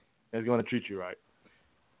and it's going to treat you right.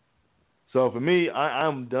 So for me,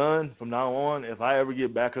 I'm done from now on. If I ever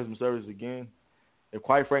get bad customer service again, if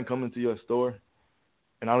Quitefrank comes into your store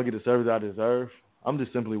and I don't get the service I deserve, I'm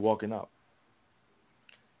just simply walking out.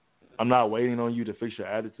 I'm not waiting on you to fix your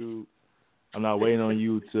attitude. I'm not waiting on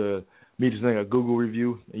you to me to send a Google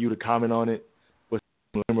review and you to comment on it with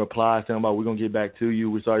some reply saying about we're going to get back to you.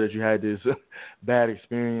 We're sorry that you had this bad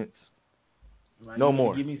experience. Right. No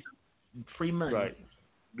more. Give me some free money. Right.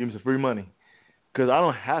 Give me some free money. Because I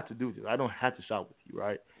don't have to do this. I don't have to shop with you,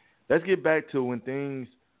 right? Let's get back to when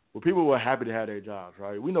people were happy to have their jobs,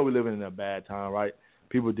 right? We know we're living in a bad time, right?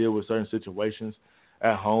 People deal with certain situations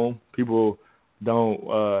at home. People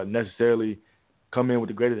don't necessarily come in with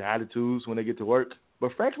the greatest attitudes when they get to work.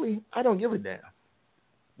 But frankly, I don't give a damn.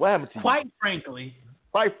 What happened to you?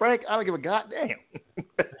 Quite frank, I don't give a goddamn.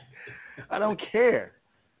 I don't care.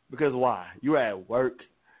 Because why? You're at work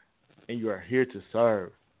and you are here to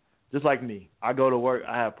serve. Just like me. I go to work,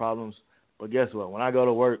 I have problems. But guess what? When I go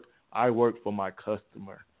to work, I work for my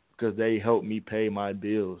customer because they help me pay my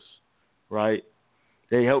bills, right?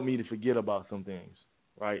 They help me to forget about some things,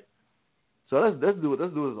 right? So let's do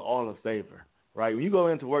this all a favor, right? When you go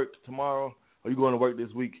into work tomorrow or you go into work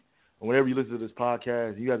this week, or whenever you listen to this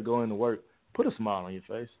podcast, you have to go into work, put a smile on your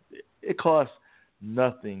face. It costs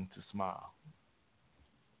nothing to smile.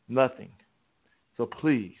 Nothing. So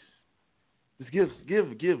please, just give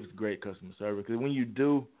great customer service, because when you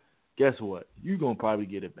do, guess what? You're going to probably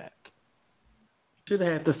get it back. Should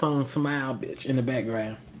have had the song Smile, Bitch in the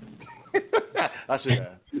background. I should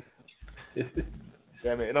have.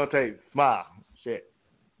 Damn it don't take smile. Shit.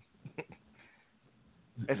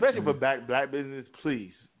 Especially for black business,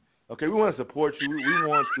 please. Okay, we want to support you. We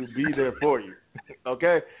want to be there for you.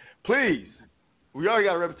 Okay? Please. We already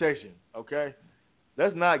got a reputation. Okay?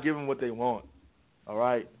 Let's not give them what they want. All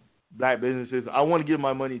right? Black businesses, I want to give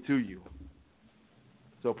my money to you.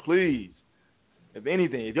 So please, if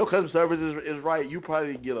anything, if your customer service is right, you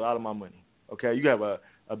probably get a lot of my money. Okay? You have a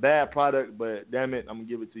bad product, but damn it, I'm going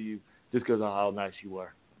to give it to you just because of how nice you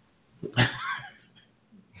are.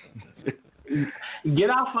 Get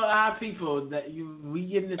off of our people we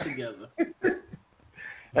getting it together.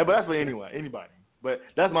 Yeah, but that's for anybody. But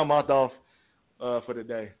that's my mouth off for the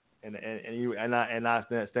day, and I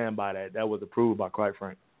stand by that. That was approved by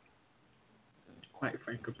Quitefrank.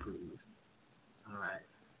 Quitefrank approved. All right.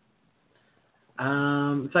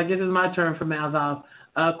 So I guess it's my turn for mouth off.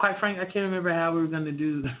 Quitefrank, I can't remember how we were going to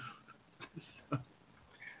do this.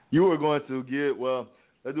 You were going to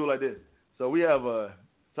let's do it like this. So we have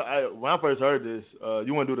when I first heard this,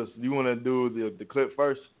 you want to do the clip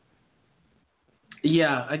first?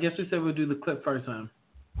 Yeah, I guess we said we'll do the clip first, huh?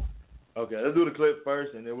 Okay, let's do the clip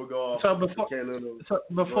first, and then we'll go off. So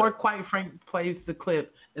before Quitefrank plays the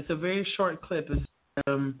clip, it's a very short clip. It's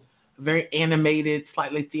a very animated,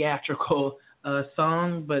 slightly theatrical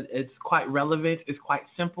song, but it's quite relevant. It's quite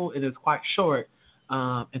simple. It is quite short.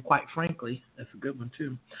 And quite frankly, that's a good one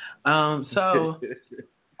too. So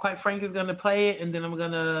Quitefrank is going to play it, and then I'm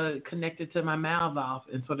going to connect it to my mouth off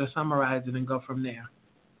and sort of summarize it and go from there.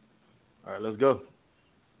 All right, let's go.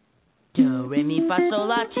 Do, re, mi, fa, sol,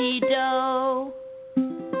 la, ti, do.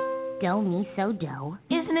 Do, mi, so, do.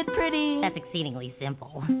 Isn't it pretty? That's exceedingly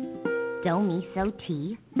simple. Do, mi, so,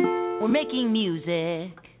 ti. We're making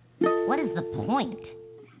music. What is the point?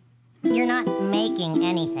 You're not making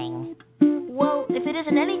anything. Well, if it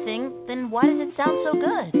isn't anything, then why does it sound so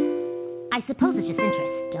good? I suppose it's just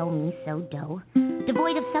interest. Do, mi, so, do.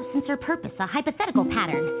 Devoid of substance or purpose, a hypothetical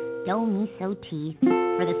pattern. Do me so tea.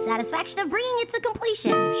 For the satisfaction of bringing it to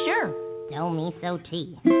completion. Sure. Do me so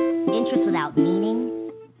tea. Interest without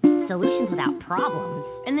meaning. Solutions without problems.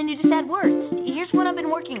 And then you just add words. Here's what I've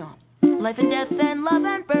been working on. Life and death and love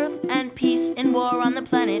and birth and peace and war on the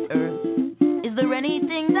planet Earth. Is there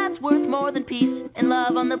anything that's worth more than peace and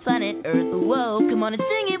love on the planet Earth? Whoa, come on and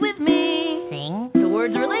sing it with me. Sing? The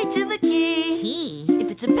words relate to the key. Key?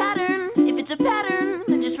 If it's a pattern,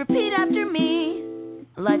 then just repeat after me.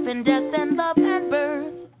 Life and death and love and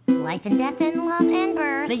birth. Life and death and love and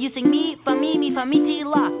birth. Now you sing me, fa, ti,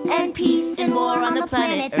 la. And peace and war on the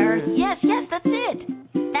planet Earth. Yes, that's it.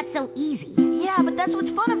 That's so easy. Yeah, but that's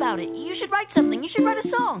what's fun about it. You should write something. You should write a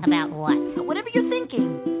song. About what? Whatever you're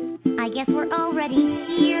thinking. I guess we're already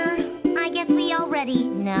here. I guess we already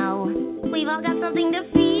know. We've all got something to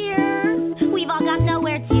fear. We've all got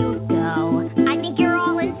nowhere to go. I think you're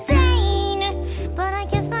all insane, but I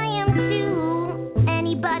guess I am too.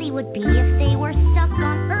 Anybody would be if they were stuck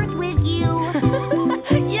on Earth with you.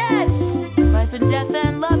 Yes! Life and death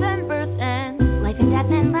and love and birth and life and death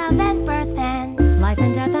and love and birth and life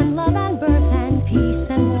and death and love and birth and peace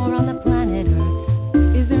and war on the planet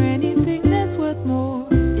Earth. Is there anything that's worth more?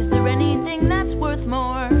 Is there anything that's worth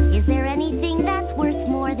more? Is there anything that's worth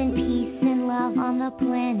more than peace and love on the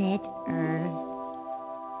planet Earth?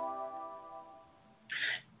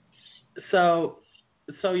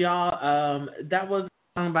 So y'all, that was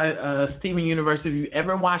sung by Steven Universe. If you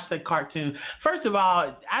ever watched that cartoon, first of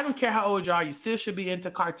all, I don't care how old you are, you still should be into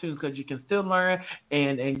cartoons because you can still learn,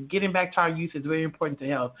 and getting back to our youth is very important to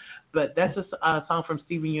health. But that's a song from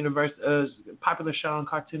Steven Universe, a popular show on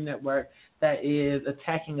Cartoon Network that is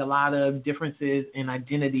attacking a lot of differences in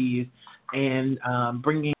identities and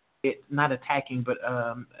bringing it, not attacking, but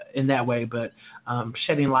in that way, but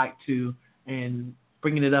shedding light to and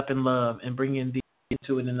bringing it up in love and bringing the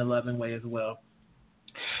into it in a loving way as well.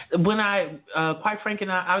 When Quitefrank and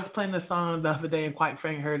I was playing the song the other day, and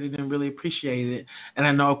Quitefrank heard it and really appreciated it, and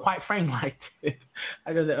I know Quitefrank liked it.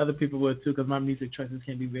 I know that other people would too, because my music choices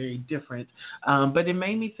can be very different. But it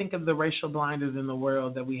made me think of the racial blinders in the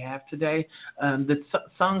world that we have today. The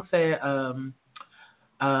song said,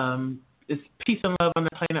 "It's peace and love on the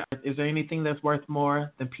planet Earth. Is there anything that's worth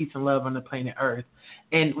more than peace and love on the planet Earth?"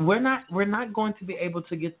 And we're not going to be able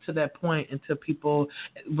to get to that point until people,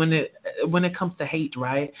 when it comes to hate,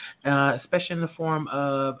 right? Especially in the form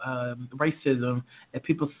of racism, that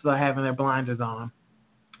people start having their blinders on.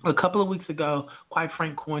 A couple of weeks ago,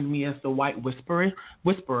 Quitefrank coined me as the white whisperer,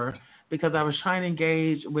 because I was trying to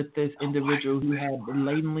engage with this individual who had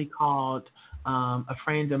blatantly called a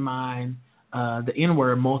friend of mine the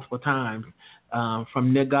N-word multiple times,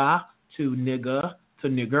 from nigga to nigga to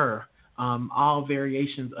nigger, all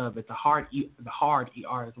variations of it, the hard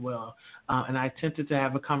ER as well. And I attempted to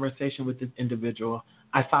have a conversation with this individual.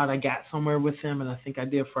 I thought I got somewhere with him, and I think I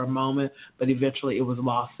did for a moment, but eventually it was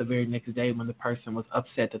lost the very next day when the person was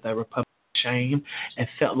upset that they were publicly shamed and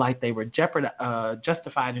felt like they were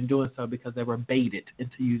justified in doing so because they were baited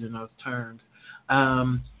into using those terms.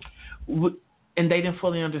 And they didn't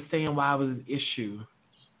fully understand why it was an issue.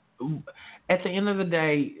 At the end of the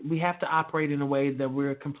day, we have to operate in a way that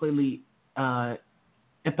we're completely empathetic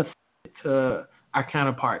to our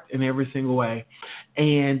counterparts in every single way.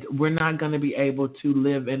 And we're not going to be able to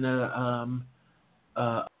live in a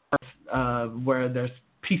earth where there's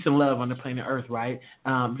peace and love on the planet Earth, right?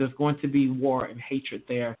 There's going to be war and hatred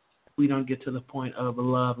there. If we don't get to the point of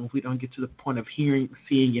love, and if we don't get to the point of hearing,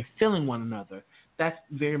 seeing, and feeling one another. That's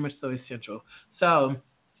very much so essential. So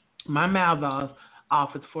my mouth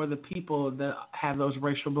off is for the people that have those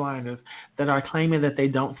racial blinders, that are claiming that they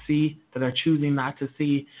don't see, that are choosing not to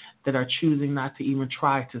see, that are choosing not to even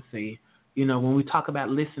try to see. You know, when we talk about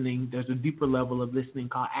listening, there's a deeper level of listening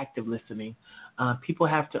called active listening. People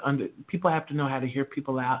have to know how to hear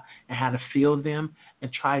people out and how to feel them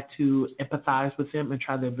and try to empathize with them and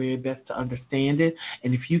try their very best to understand it.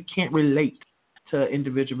 And if you can't relate to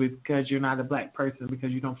individually because you're not a black person,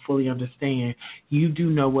 because you don't fully understand, you do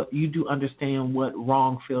understand what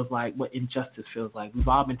wrong feels like, what injustice feels like. We've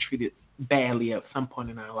all been treated badly at some point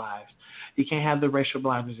in our lives. You can't have the racial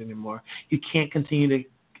blinders anymore. You can't continue to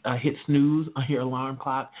hit snooze on your alarm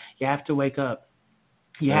clock. You have to wake up.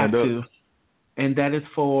 You have to. And that is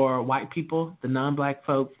for white people, the non-black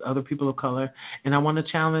folks, other people of color. And I want to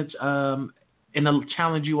challenge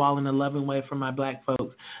you all in a loving way for my black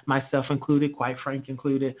folks, myself included, Quitefrank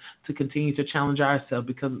included, to continue to challenge ourselves,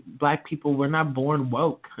 because black people, we're not born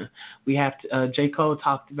woke. We have to, J. Cole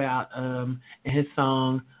talked about in his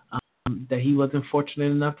song that he wasn't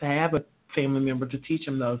fortunate enough to have a family member to teach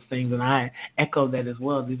them those things, and I echo that as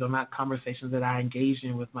well. These are not conversations that I engaged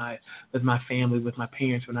in with my family, with my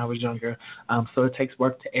parents when I was younger. So it takes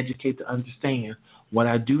work to educate, to understand. What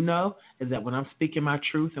I do know is that when I'm speaking my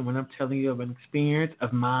truth and when I'm telling you of an experience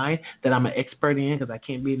of mine that I'm an expert in, because I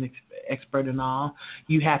can't be an expert in all,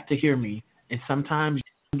 you have to hear me. And sometimes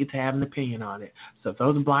you get to have an opinion on it. So if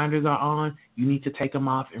those blinders are on, you need to take them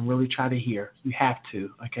off and really try to hear. You have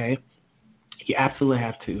to, okay? You absolutely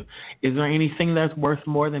have to. Is there anything that's worth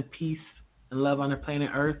more than peace and love on the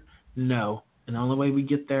planet Earth? No. And the only way we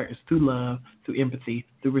get there is through love, through empathy,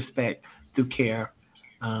 through respect, through care.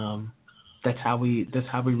 That's how we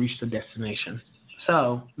reach the destination.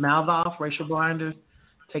 So, mouth off, racial blinders,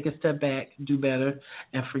 take a step back, do better.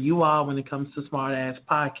 And for you all, when it comes to Smart Azz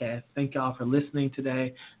Podcast, thank y'all for listening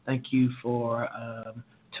today. Thank you for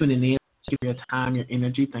tuning in. Thank you for your time, your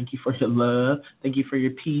energy. Thank you for your love. Thank you for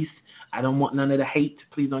your peace. I don't want none of the hate.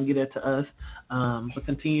 Please don't get it to us. But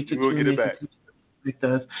continue to tune in. With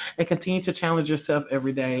us, and continue to challenge yourself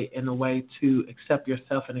every day in a way to accept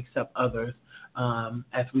yourself and accept others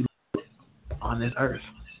as we live on this earth.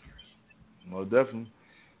 Well, definitely.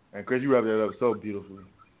 And Chris, you wrapped that up so beautifully.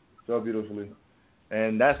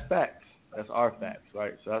 And that's facts. That's our facts,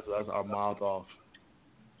 right? So that's our mouth off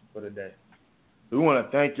for the day. So we want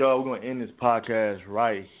to thank y'all. We're going to end this podcast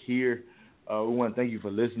right here. We want to thank you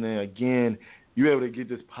for listening. Again, you're able to get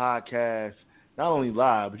this podcast not only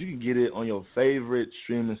live, but you can get it on your favorite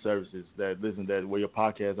streaming services that where your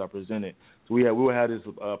podcasts are presented. So we will have this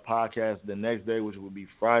podcast the next day, which will be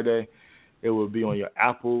Friday. It will be on your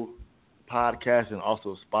Apple Podcast and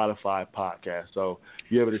also Spotify podcast. So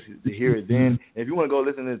you're able to hear it then. If you want to go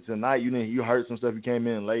listen to it tonight, you heard some stuff. You came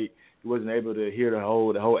in late. You wasn't able to hear the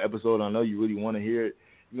whole episode. I know you really want to hear it.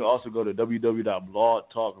 You can also go to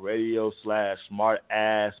www.blogtalkradio.com/Smart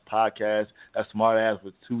Azz Podcast. That's Smart Azz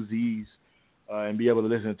with 2 Z's. And be able to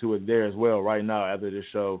listen to it there as well right now after this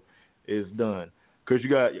show is done. Chris,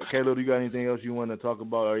 K-Little, you got anything else you want to talk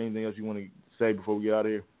about or anything else you want to say before we get out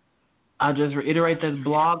of here? I'll just reiterate that's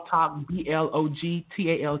Blog Talk,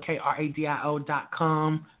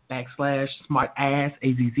 blogtalkradio.com/Smart Azz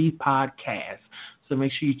AZZ Podcast. So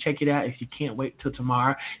make sure you check it out if you can't wait till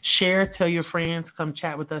tomorrow. Share, tell your friends, come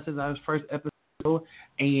chat with us as our first episode,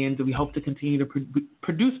 and we hope to continue to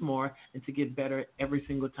produce more and to get better every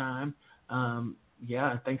single time.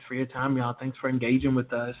 Thanks for your time, y'all. Thanks for engaging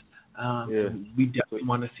with us. We definitely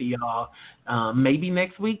want to see y'all maybe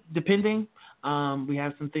next week, depending. We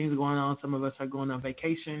have some things going on. Some of us are going on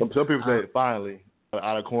vacation. Some people say finally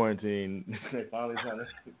out of quarantine. Finally trying to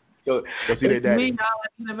go see their daddy. Me,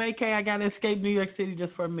 in the vacay, I got to escape New York City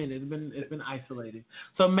just for a minute. It's been isolated.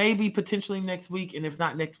 So maybe potentially next week, and if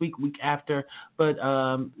not next week, week after. But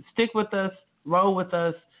stick with us, roll with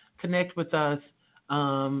us, connect with us.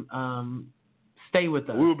 Stay with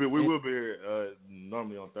us. We will be here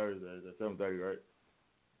normally on Thursdays at 7:30, right?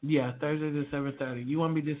 Yeah, Thursdays at 7:30. You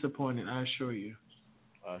won't be disappointed, I assure you.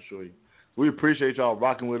 We appreciate y'all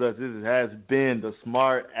rocking with us. This has been the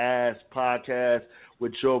Smart Azz Podcast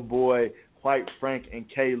with your boy Quitefrank and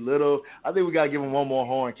K-Little. I think we gotta give him one more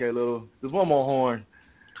horn, K-Little. Just one more horn.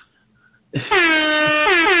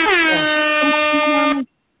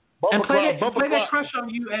 And play that Crush on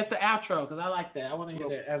You as the outro, because I like that. I want to hear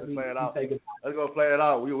that as we play it out. Let's go play it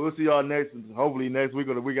out. We'll see y'all hopefully next week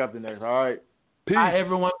or the week after next. All right. Peace. All right,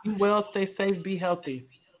 everyone. Be well, stay safe, be healthy.